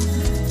mind.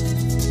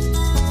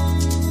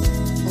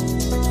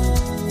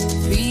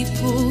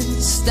 People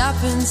stop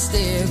and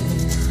stare.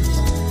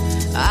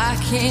 I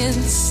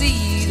can't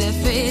see their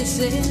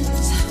faces.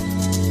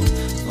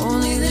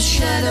 Only the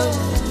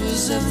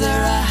shadows of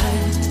their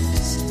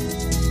eyes.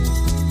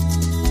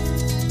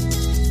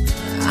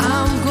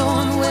 I'm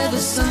going where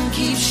the sun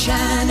keeps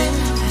shining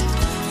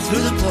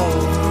through the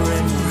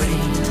pouring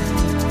rain.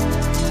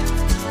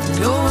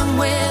 Going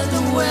where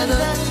the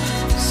weather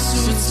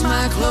suits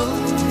my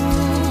clothes.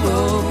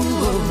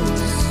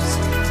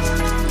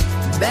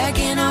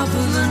 Backing off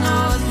of the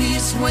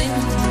northeast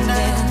wind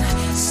and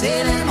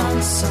sailing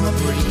on summer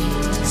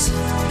breeze.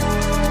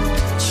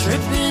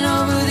 Tripping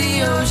over the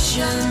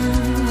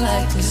ocean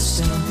like a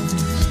stone.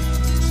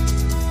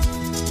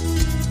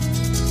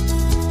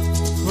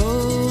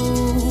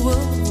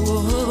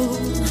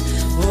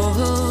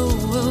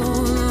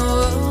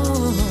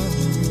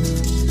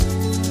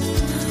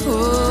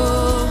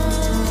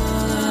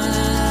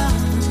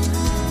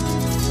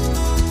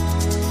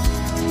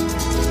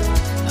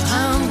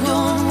 I'm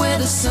going where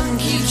the sun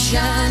keeps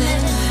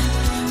shining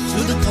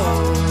through the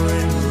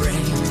pouring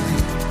rain.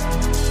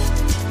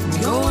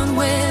 Going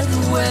where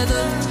the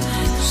weather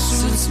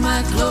suits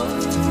my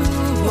clothes.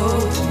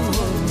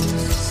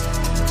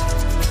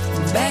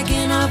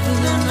 Backing up in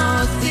the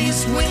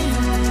northeast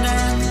wind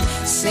and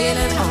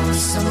sailing on a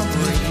summer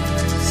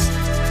breeze.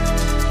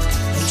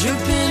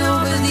 Dripping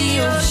over the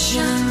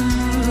ocean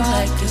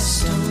like a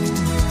stone.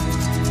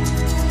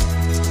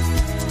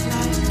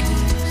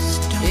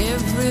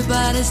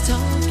 Everybody's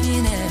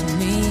talking at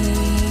me.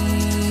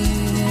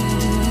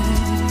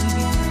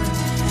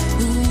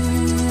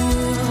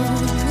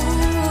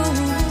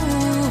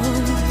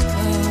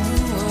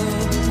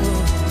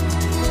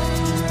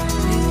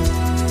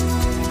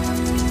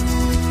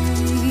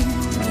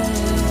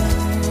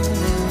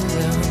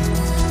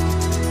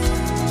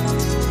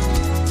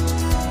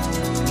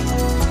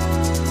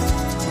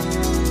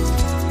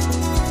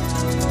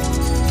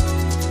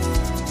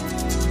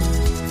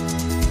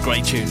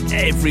 Great tune.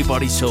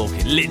 Everybody's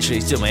talking.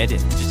 Literally, still my head in.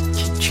 Just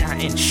keep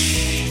chatting.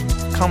 Shh.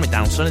 Calm it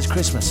down, son. It's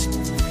Christmas.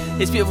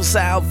 It's Beautiful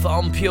South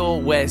on Pure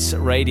West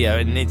Radio,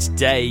 and it's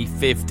day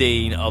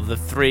 15 of the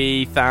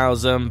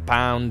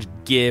 £3,000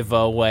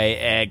 giveaway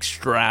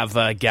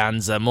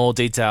extravaganza. More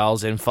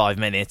details in 5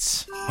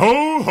 minutes.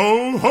 Ho,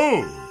 ho,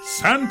 ho!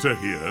 Santa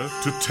here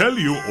to tell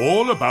you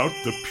all about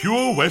the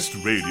Pure West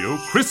Radio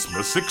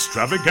Christmas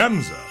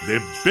Extravaganza, their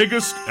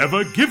biggest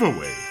ever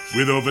giveaway,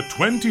 with over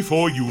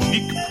 24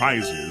 unique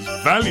prizes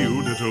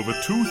valued at over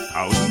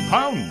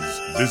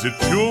 £2,000. Visit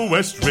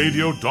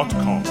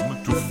purewestradio.com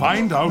to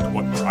find out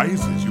what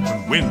prizes you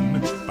can win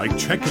by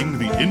checking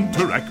the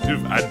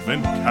interactive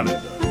advent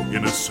calendar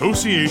in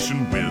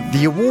association with...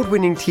 The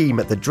award-winning team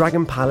at the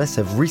Dragon Palace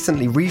have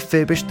recently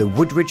refurbished the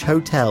Woodridge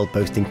Hotel,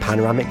 boasting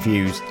panoramic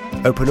views.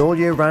 Open all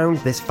year round,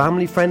 this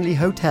family-friendly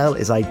hotel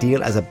is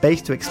ideal as a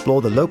base to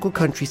explore the local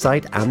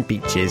countryside and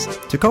beaches.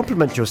 To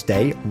complement your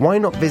stay, why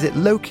not visit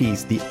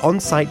Loki's, the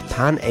on-site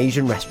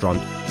Pan-Asian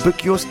restaurant?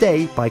 Book your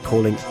stay by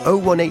calling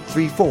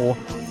 01834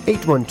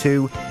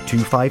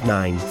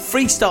 812-259.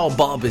 Freestyle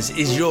Barbers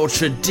is your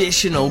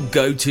traditional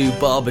go-to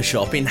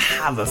barbershop in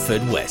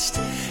Haverfordwest,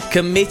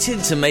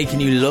 committed to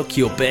making you look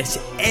your best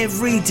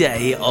every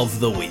day of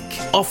the week,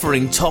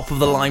 offering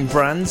top-of-the-line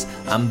brands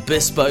and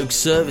bespoke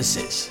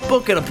services.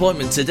 Book an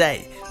appointment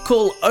today.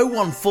 Call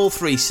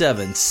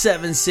 01437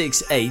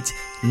 768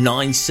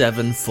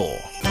 974.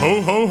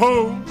 Ho, ho,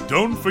 ho!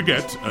 Don't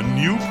forget, a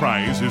new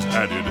prize is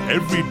added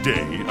every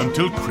day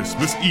until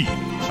Christmas Eve.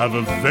 Have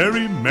a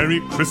very Merry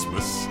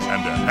Christmas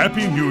and a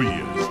Happy New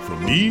Year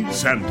from me,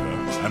 Santa,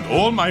 and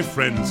all my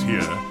friends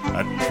here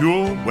at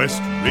Pure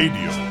West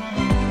Radio.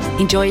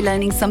 Enjoy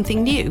learning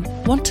something new?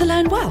 Want to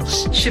learn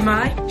Welsh?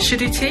 Shemai,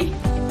 Shuduti?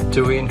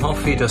 Dwi'n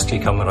hoffi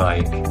dysgu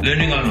Cymraeg.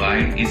 Learning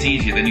online is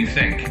easier than you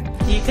think.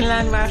 You can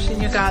learn Welsh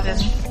in your garden.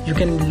 You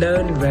can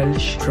learn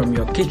Welsh from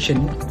your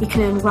kitchen. You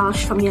can learn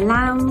Welsh from your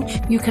lounge.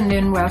 You can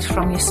learn Welsh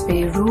from your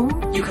spare room.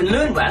 You can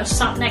learn Welsh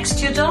sat next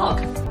to your dog.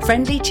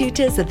 Friendly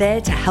tutors are there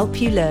to help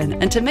you learn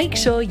and to make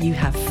sure you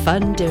have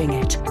fun doing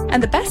it.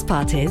 And the best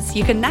part is,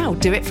 you can now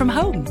do it from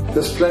home.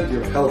 There's plenty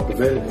of help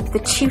available. The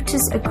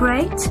tutors are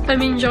great.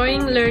 I'm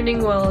enjoying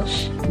learning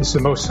Welsh. It's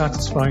the most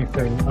satisfying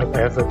thing I've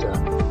ever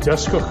done.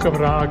 Dysgwch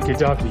Cymraeg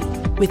gyda fi.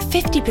 With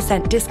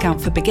 50%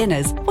 discount for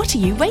beginners, what are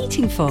you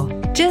waiting for?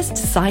 Just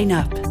sign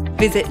up.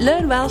 Visit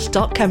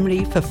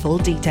learnwelsh.com for full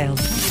details.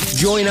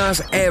 Join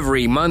us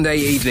every Monday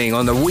evening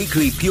on the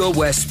weekly Pure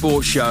West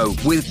Sports Show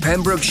with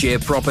Pembrokeshire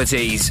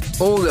Properties.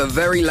 All the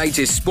very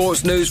latest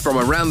sports news from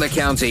around the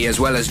county, as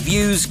well as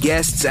views,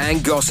 guests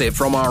and gossip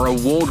from our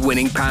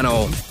award-winning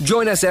panel.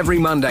 Join us every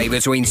Monday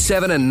between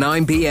 7 and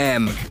 9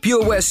 p.m.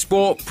 Pure West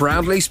Sport,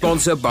 proudly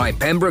sponsored by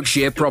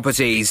Pembrokeshire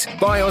Properties.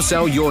 Buy or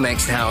sell your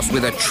next house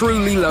with a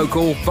truly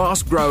local,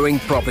 fast-growing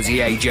property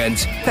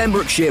agent.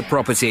 Pembrokeshire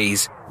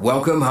Properties.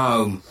 Welcome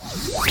home.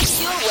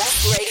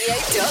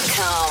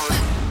 PureWestRadio.com.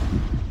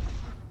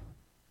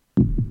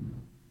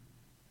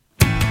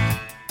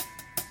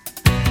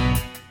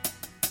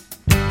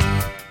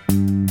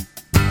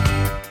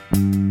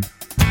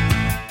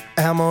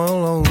 Am I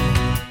alone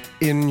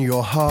in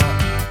your heart?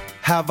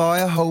 Have I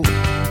a hope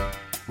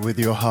with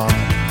your heart?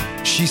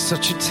 She's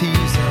such a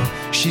teaser,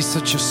 she's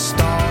such a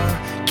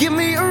star. Give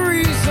me a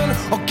reason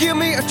or give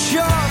me a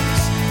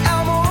chance.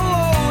 Am I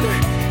alone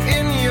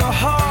in your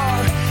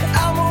heart?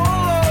 Am I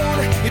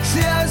alone? It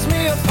tears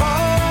me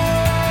apart.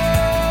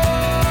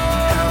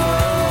 Am I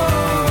alone?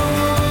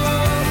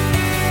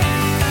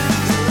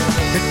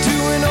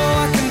 Doing all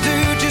I can do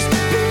just to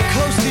be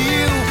close to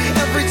you.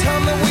 Every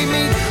time that we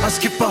meet, I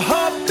skip a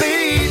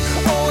heartbeat.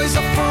 Always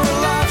up for a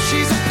laugh,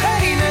 she's a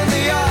pain in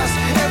the ass.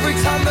 Every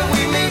time that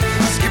we meet,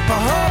 I skip a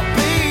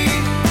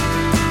heartbeat.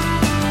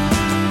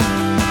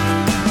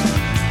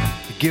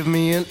 Give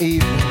me an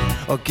evening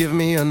or give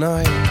me a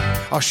night.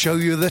 I'll show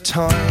you the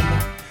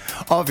time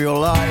of your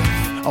life.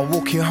 I'll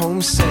walk you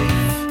home safe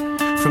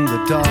from the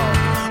dark.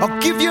 I'll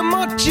give you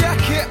my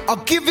jacket,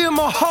 I'll give you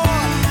my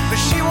heart. But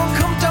she won't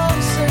come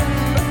dancing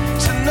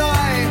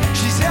tonight.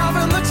 She's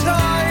having the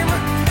time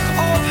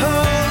of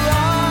her life.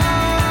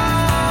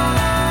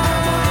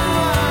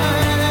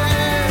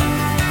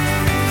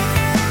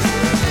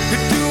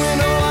 You're doing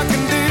all I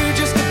can do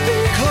just to be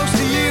close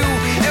to you.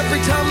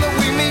 Every time that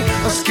we meet,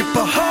 I skip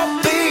a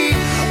heartbeat.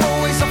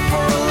 Always up for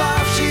a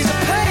laugh, she's a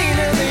pain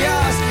in the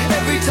ass.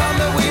 Every time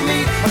that we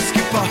meet, I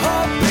skip a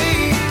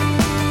heartbeat.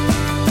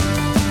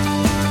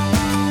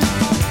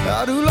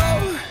 I do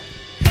love,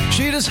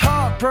 she does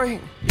heartbreak.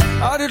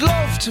 I did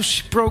love till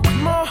she broke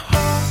my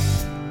heart.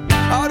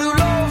 I do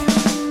love,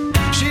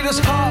 she does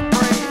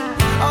heartbreak.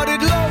 I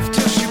did love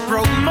till she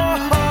broke my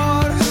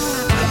heart.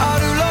 I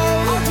do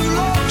love,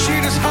 she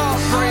does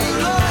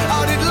heartbreak.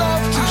 I did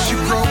love till she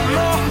broke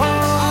my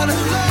heart. I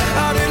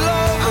did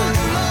love,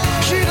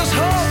 she does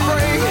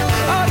heartbreak.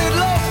 I did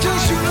love till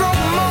she broke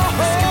my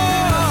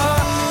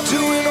heart.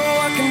 Doing all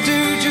I can do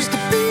just to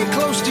be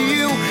close to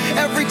you.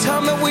 Every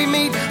time that we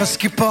meet, I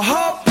skip a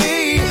heartbeat.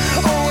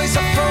 Always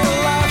up for a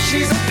laugh,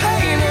 she's a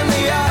pain in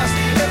the ass.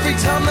 Every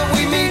time that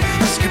we meet,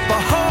 I skip a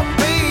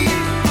heartbeat.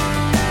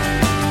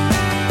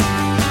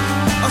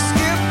 I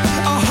skip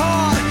a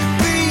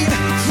heartbeat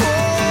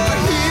for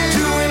you.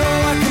 Doing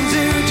all I can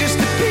do just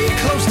to be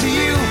close to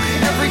you.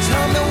 Every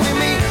time that we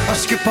meet, I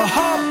skip a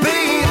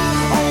heartbeat.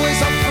 Always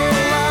up for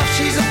a laugh,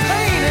 she's a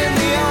pain in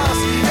the ass.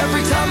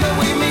 Every time that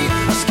we meet,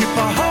 I skip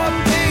a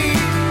heartbeat.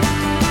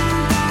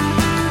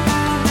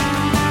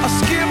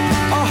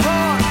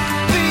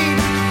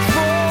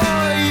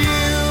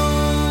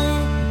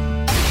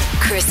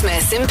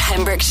 Christmas in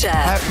Pembrokeshire.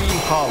 Happy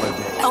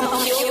holiday. On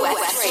Pure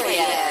West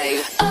Radio.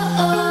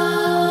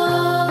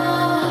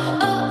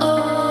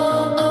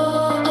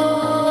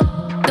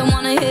 Don't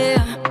wanna hear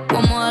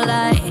one more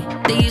lie.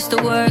 They used to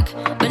work,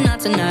 but not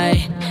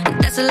tonight.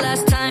 That's the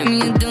last time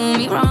you do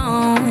me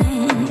wrong.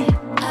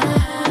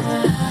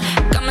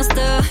 Got my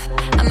stuff,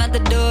 I'm at the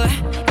door.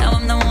 Now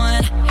I'm the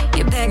one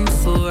you're begging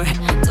for.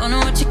 Don't know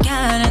what you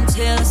got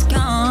until it's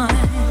gone.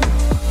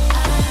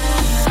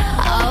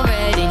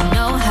 Already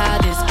know how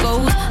this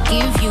goes.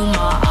 Give you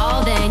my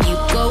all, then you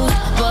go.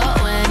 But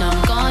when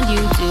I'm gone, you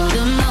do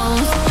the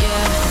most,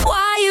 yeah.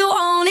 Why you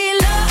only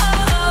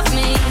love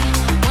me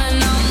when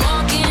I'm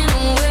walking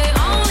away?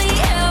 Only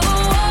ever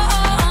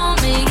want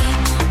me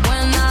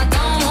when I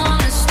don't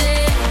wanna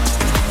stay.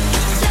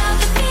 Love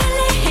the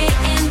feeling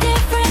hitting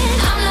different.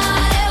 I'm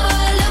not ever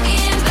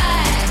looking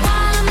back.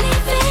 While I'm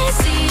leaving,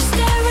 see you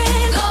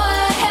staring. Go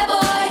ahead,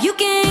 boy, you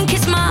can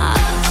kiss my.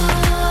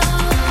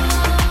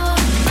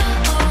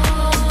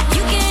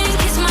 You can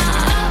kiss my.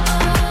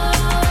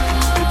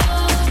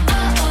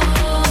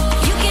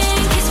 You can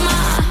kiss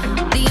my.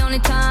 The only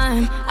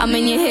time I'm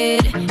in your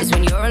head is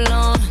when you're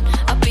alone,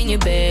 up in your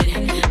bed.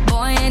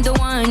 Boy, ain't the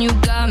one, you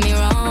got me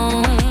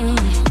wrong.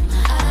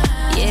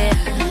 Yeah,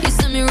 you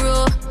send me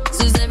rules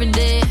every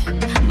day,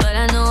 but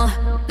I know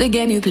the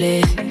game you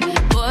play.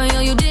 Boy,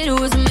 all you did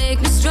was make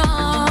me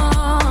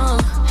strong.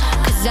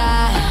 'Cause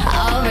I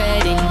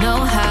already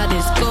know how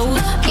this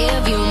goes.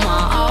 Give you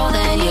my all,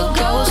 then you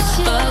ghost.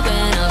 But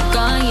when I'm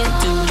gone, you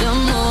do the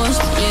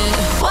most, yeah.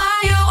 Why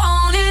you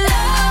only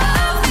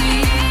love me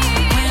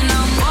when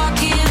I'm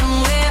walking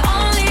away?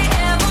 Only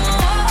ever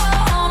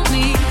want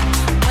me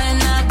when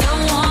I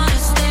don't wanna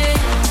stay.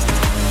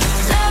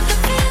 Love the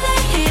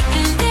feeling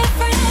hitting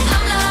different.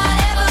 I'm not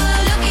ever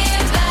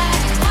looking back.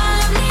 While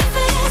I'm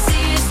leaving,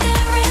 see you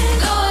staring.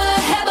 Go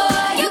ahead,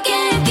 boy, you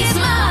can kiss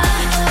my.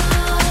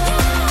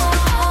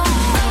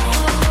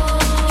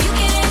 You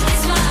can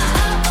kiss my.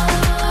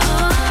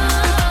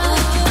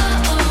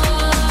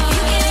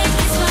 You can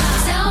kiss my.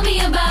 Tell me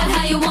about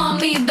how you want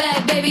me back,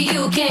 baby.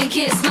 You can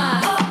kiss my.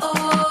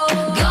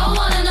 Go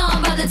on and on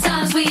about the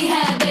times we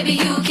had, baby.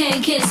 You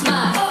can kiss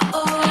my.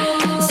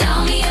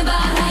 Tell me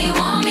about how you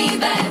want me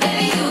back,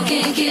 baby. You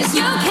can kiss my.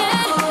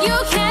 You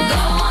can. Go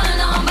on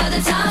and on about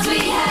the times we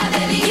had,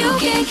 baby. You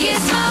can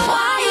kiss my.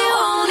 Why you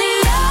only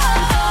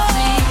love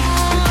me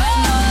when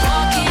I'm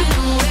walking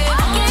away?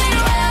 Only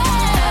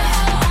ever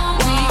want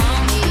me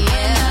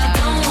when I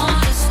don't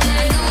wanna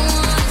stay.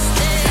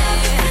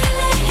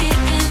 Feeling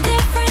hitting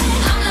different.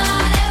 I'm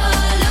not ever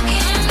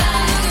looking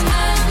back.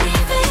 When I'm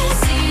leaving,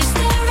 see you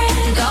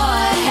staring. Go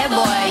ahead,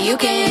 boy, you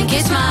can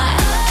kiss my.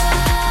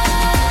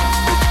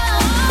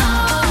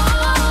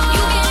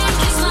 You can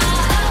kiss my.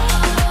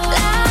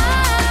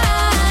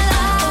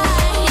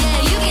 Yeah,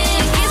 you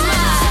can kiss my. You can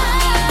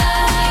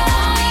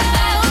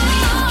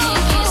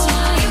kiss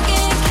my. You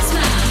can kiss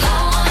my. Go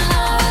on and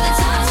on about the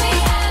times we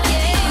had.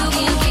 Yeah, you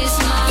can kiss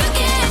my. You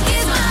can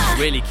kiss my.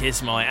 Really kiss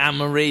my.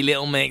 Anne-Marie,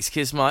 Little Mix,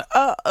 kiss my.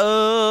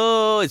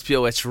 Uh-oh. It's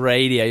Pure West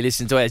Radio.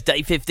 Listen to it. It's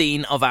day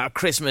 15 of our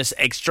Christmas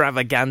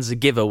extravaganza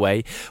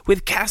giveaway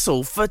with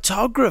Castle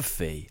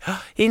Photography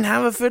in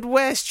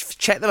Haverfordwest.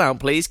 Check them out,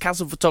 please.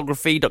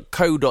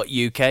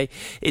 castlephotography.co.uk.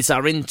 It's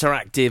our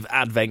interactive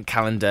advent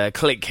calendar.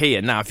 Click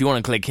here. Now, if you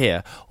want to click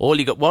here, all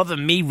you got, rather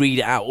than me read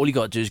it out, all you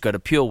got to do is go to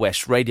Pure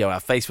West Radio, our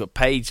Facebook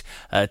page,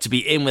 to be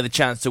in with a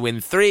chance to win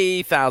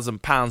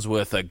 £3,000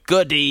 worth of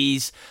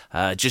goodies.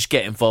 Just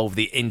get involved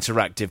with the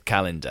interactive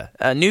calendar.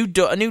 A new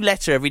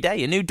letter every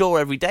day, a new door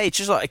every day. It's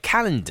just like a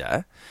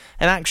calendar,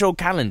 an actual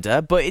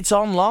calendar, but it's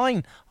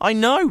online. I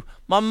know,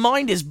 my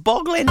mind is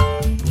boggling.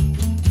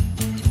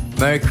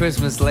 Merry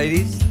Christmas,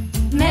 ladies.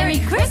 Merry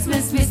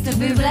Christmas, Mr.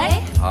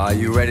 Bublé. Are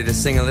you ready to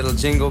sing a little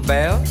Jingle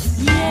Bells?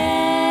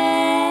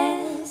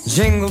 Yes.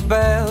 Jingle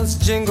bells,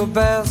 jingle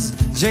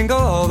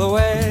all the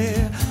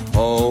way.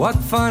 Oh, what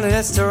fun it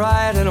is to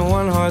ride in a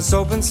one-horse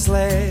open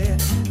sleigh.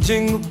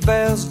 Jingle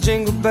bells,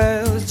 jingle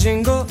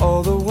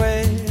all the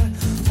way.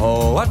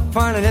 Oh, what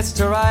fun it is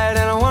to ride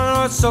in a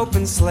one-horse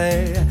open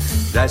sleigh.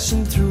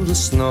 Dashing through the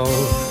snow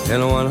in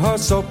a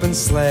one-horse open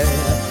sleigh.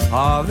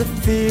 All the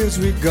fields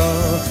we go,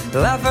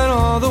 laughing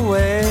all the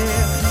way.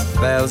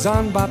 Bells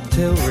on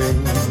bobtail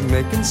ring,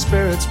 making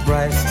spirits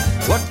bright.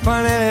 What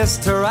fun it is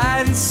to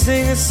ride and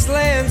sing a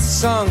sleighing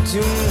song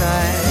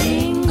tonight.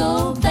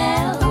 Jingle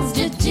bells,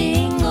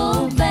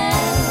 jingle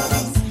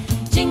bells,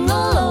 jingle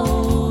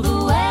all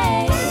the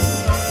way.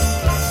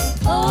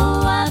 Oh,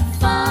 what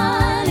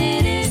fun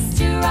it is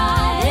to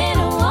ride in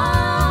a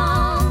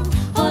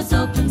one-horse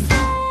open sleigh.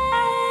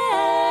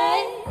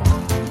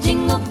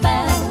 Jingle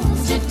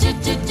bells,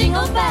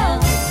 jingle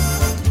bells,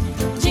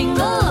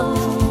 jingle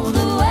all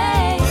the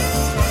way.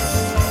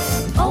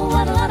 Oh,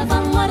 what a lot of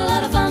fun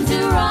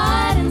to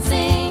ride and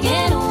sing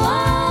in a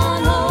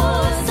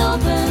one-horse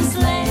open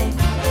sleigh.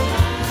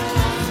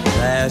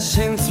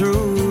 Dashing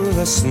through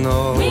the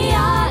snow, We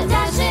are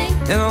dashing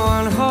in a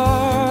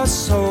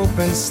one-horse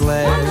open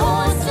sleigh.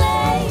 one-horse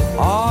sleigh.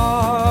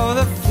 All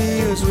the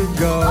fields we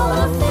go,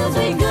 All the fields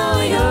we go,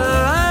 we go.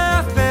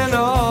 laughing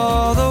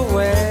all the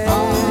way.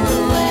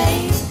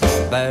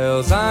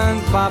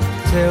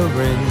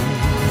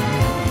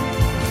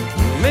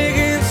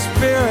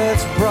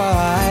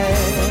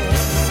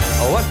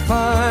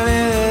 fun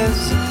it is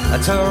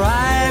to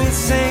ride and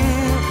sing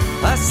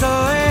a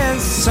sleighing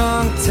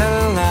song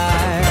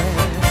tonight.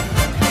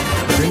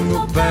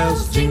 Jingle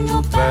bells,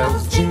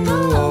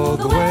 jingle all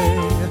the way.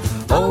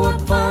 Oh,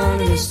 what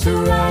fun it is to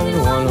ride in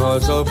one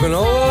horse open.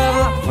 Oh,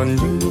 what fun!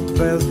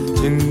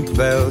 Jingle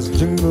bells,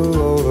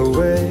 jingle all the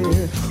way.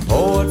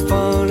 Oh, what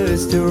fun it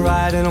is to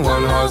ride in a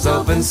one horse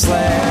open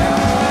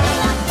sleigh.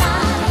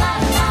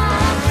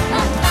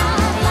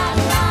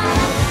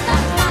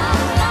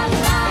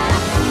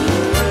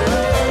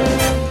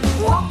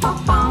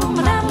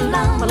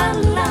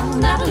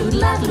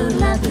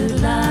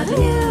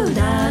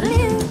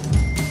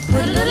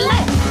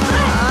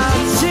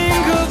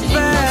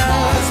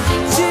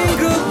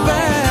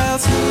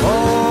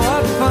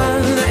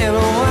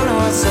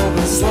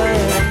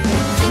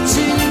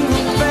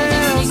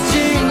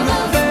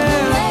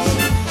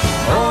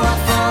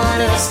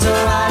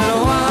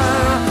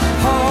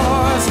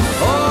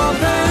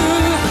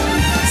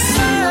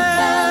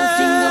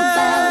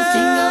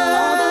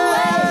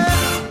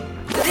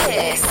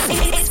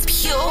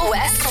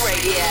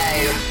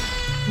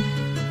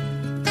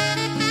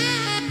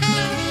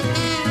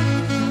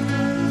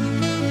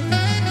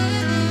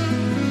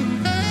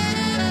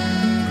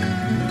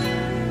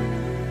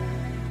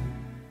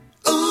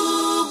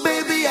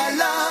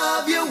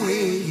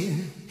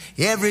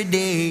 Every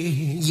day,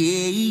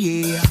 yeah,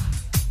 yeah.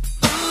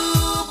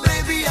 Ooh,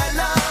 baby, I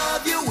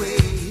love your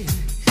way.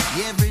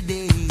 Every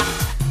day.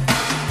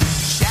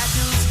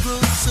 Shadows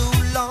grow so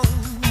long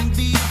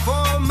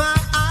before my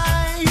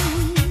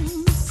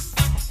eyes,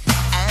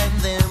 and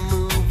they're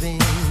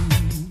moving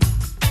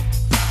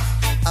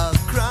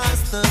across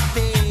the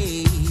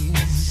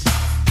page.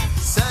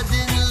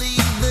 Suddenly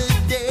the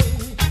day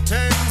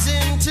turns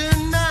into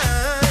night.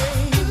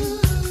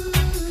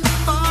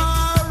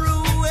 Far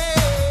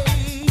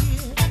away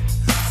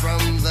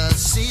from the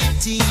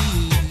city,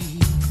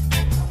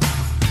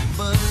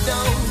 but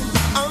don't,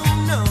 oh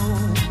no,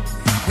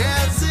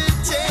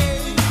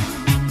 hesitate,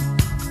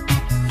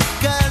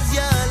 'cause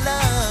your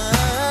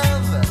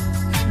love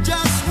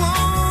just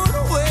won't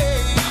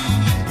wait.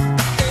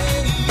 Hey,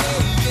 yeah,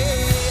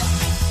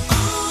 yeah.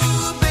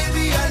 Ooh,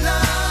 baby, I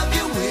love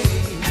your way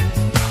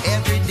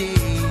every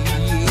day.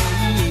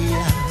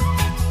 Yeah.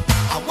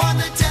 I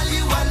wanna tell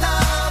you I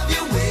love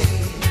your way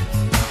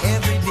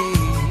every day.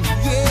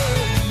 Yeah,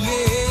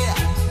 yeah.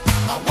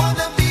 I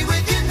wanna be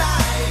with you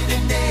night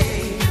and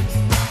day.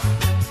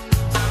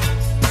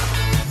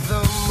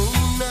 The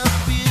moon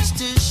appears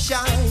to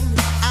shine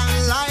and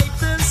light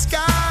the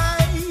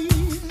sky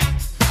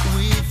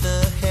with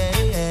the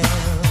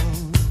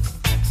help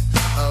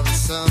of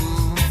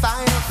some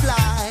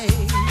firefly.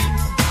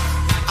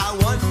 I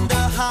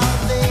wonder how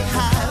they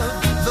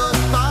have the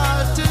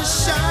power to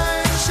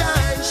shine,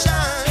 shine,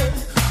 shine.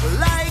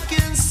 Well, I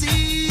can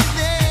see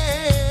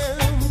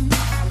them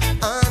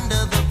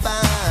under the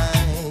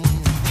vine.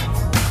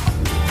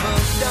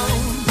 But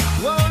don't,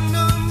 oh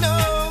no, no,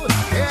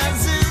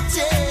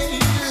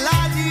 hesitate,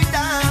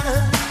 la-di-da,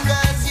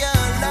 'cause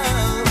your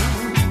love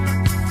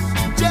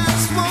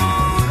just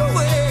won't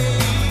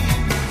wait.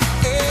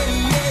 Hey,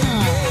 yeah,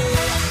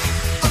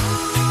 yeah.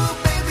 Ooh,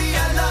 baby,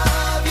 I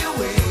love your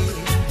way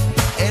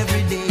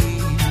every day.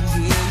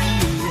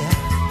 Yeah,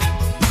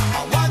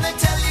 I wanna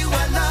tell you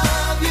I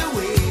love your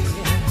way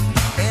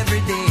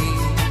every day.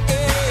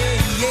 Hey,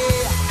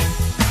 yeah.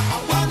 I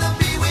wanna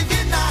be with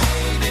you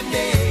night and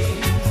day.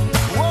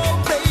 Oh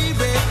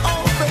baby,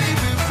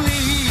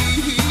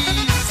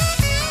 please.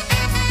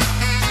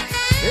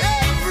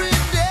 Every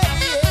day.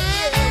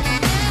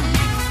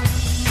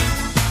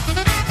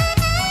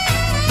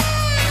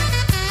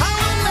 I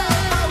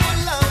will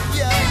love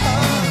you.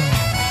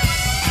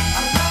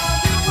 I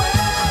love you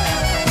well.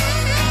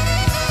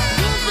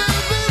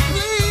 Baby,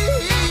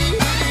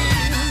 please.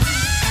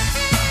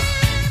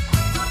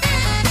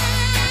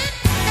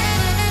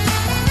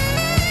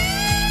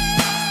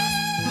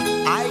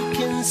 I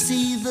can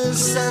see the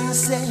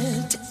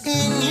sunset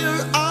in your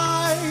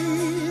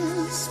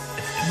eyes,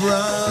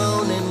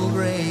 brown and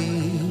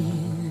gray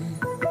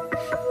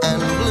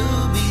and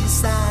blue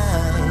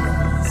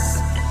besides.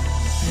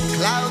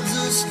 Clouds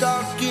are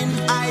stalking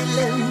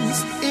islands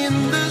in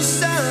the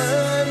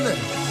sun.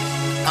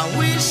 I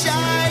wish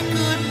I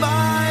could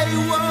buy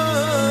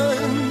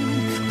one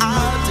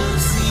out of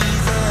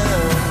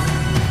season,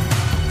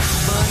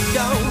 but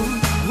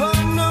don't,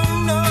 oh no,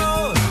 no,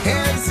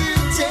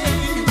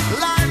 hesitate,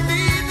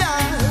 la-di-da,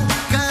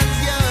 'cause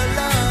your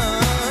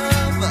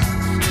love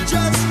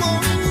just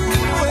won't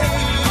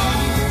wait,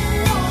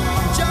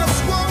 just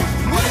won't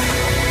wait.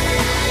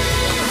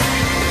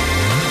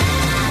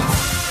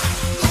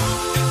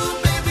 Ooh,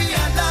 baby,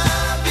 I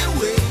love your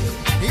way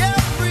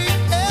every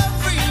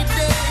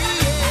day.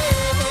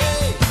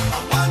 I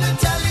wanna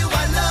tell you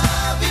I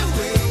love you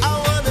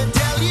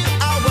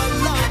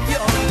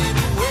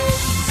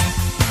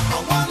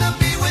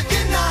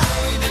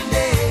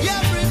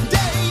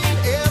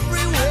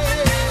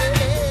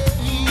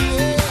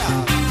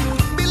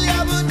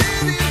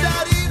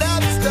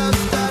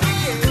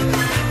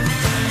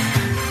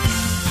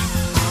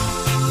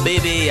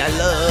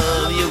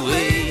love your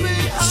way.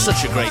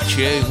 Such a great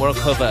tune. What a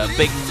cover.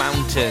 Big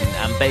Mountain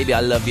and Baby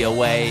I Love Your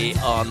Way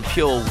on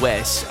Pure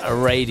West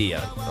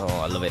Radio.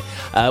 Oh, I love it.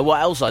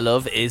 What else I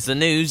love is the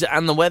news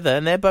and the weather,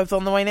 and they're both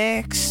on the way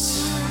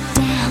next.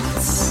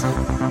 Dance.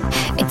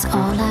 It's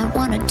all I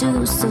wanna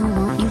do, so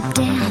won't you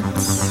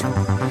dance?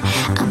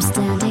 I'm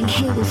standing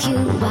here with you,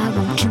 why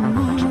won't you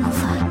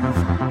move?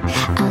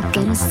 I'll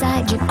get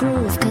inside your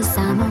groove, 'cause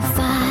I'm on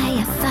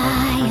fire,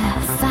 fire,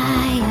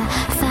 fire,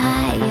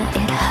 fire.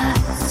 It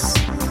hurts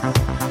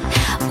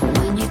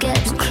when you get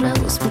too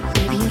close, but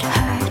baby it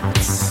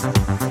hurts.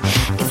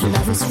 If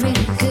love is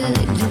really good,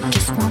 you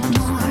just want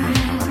more.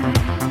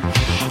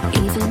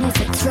 Even if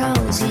it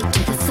throws you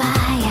to the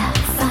fire,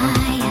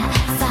 fire,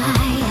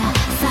 fire,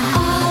 fire.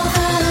 All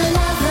the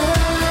lovers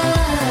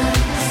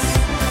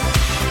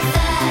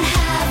that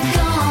have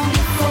gone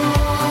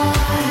before,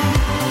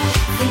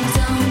 they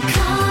don't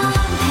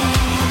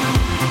compare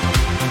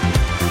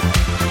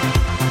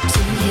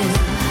to you.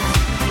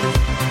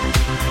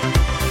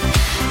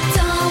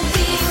 Don't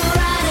be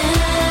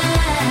running,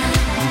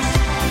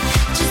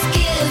 just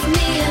give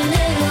me a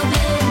little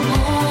bit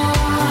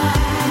more.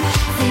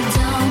 They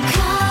don't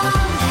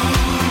compare.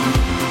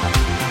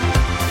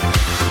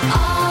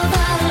 All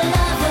the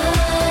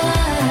lovers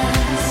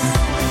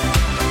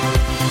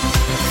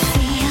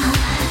feel.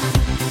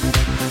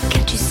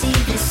 Can't you see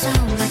there's so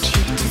much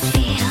here to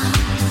feel?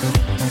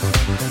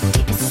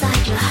 Deep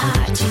inside your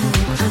heart, you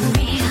know I'm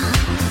real.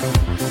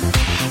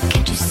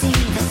 Can't you see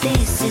that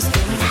this is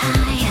going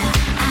higher,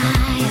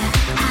 higher,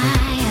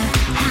 higher,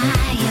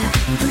 higher?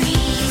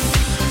 Breathe.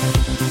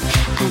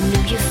 I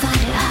know you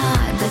find it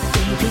hard, but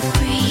baby,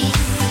 breathe.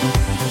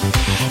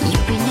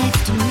 You'll be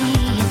next to me,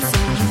 it's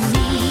all you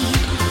need.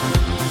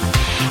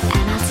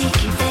 And I'll take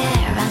you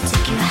there, I'll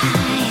take you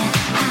higher,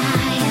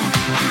 higher,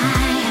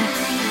 higher.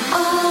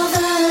 All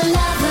the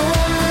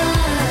lovers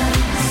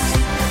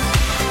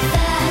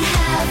that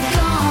have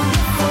gone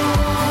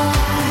before,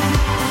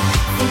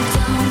 they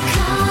don't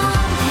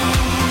compare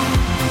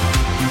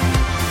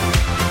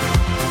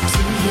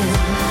to you.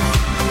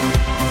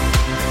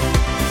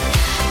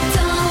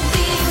 Don't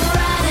be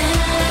running,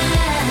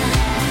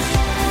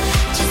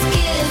 just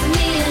give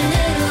me a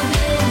little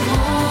bit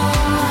more.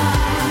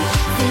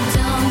 They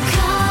don't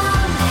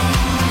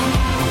compare.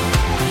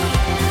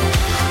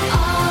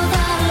 All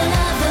the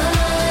lovers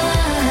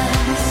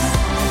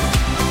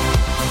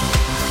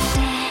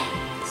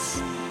dance.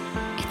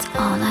 It's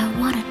all I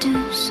wanna do,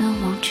 so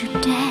won't you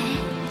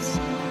dance?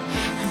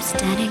 I'm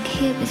standing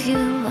here with you,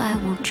 why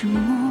won't you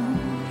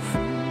move?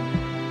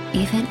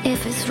 Even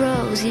if it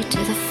throws you to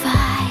the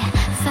fire,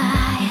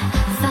 fire,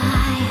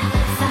 fire,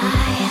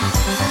 fire,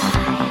 fire.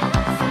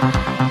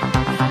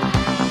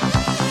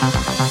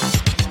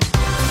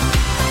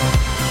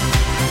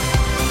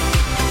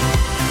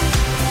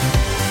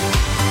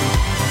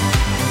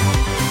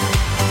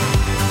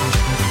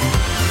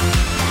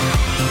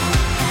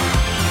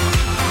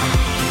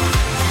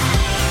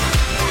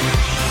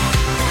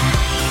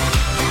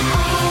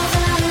 All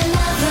the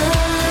lovers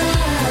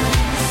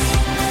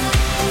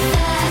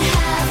that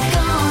have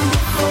gone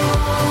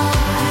before,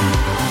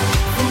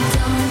 they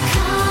don't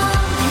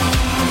compare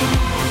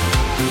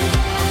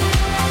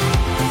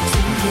to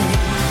you.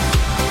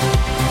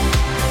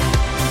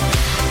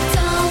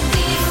 Don't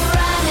be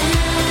running,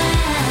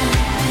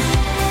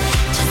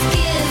 just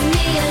give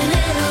me a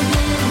little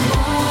bit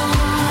more.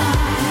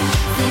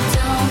 They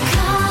don't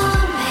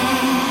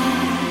compare.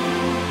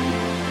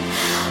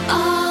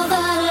 All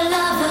the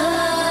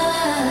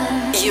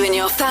lovers. You and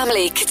your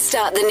family could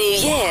start the new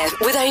year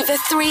with over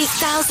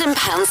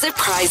 £3,000 of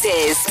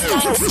prizes.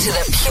 Thanks to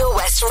the Pure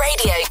West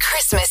Radio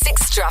Christmas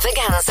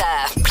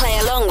Extravaganza. Play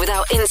along with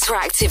our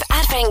interactive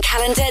advent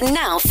calendar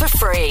now for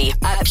free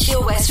at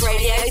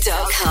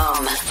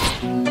purewestradio.com.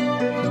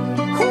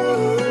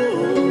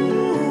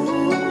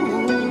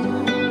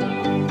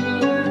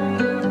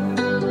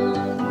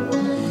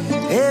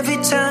 Every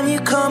time you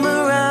come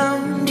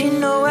around, you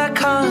know I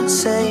can't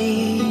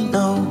say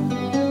no.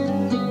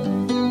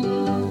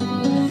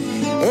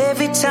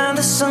 Every time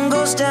the sun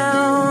goes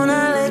down,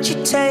 I let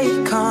you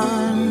take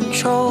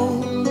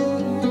control.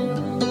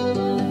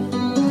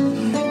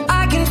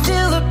 I can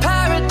feel the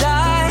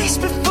paradise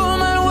before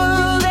my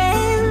world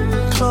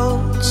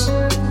implodes.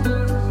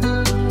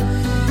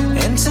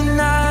 And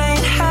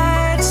tonight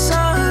had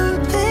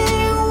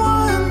something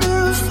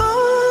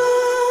wonderful.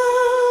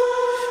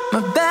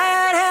 My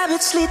bad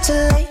habits lead to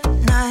late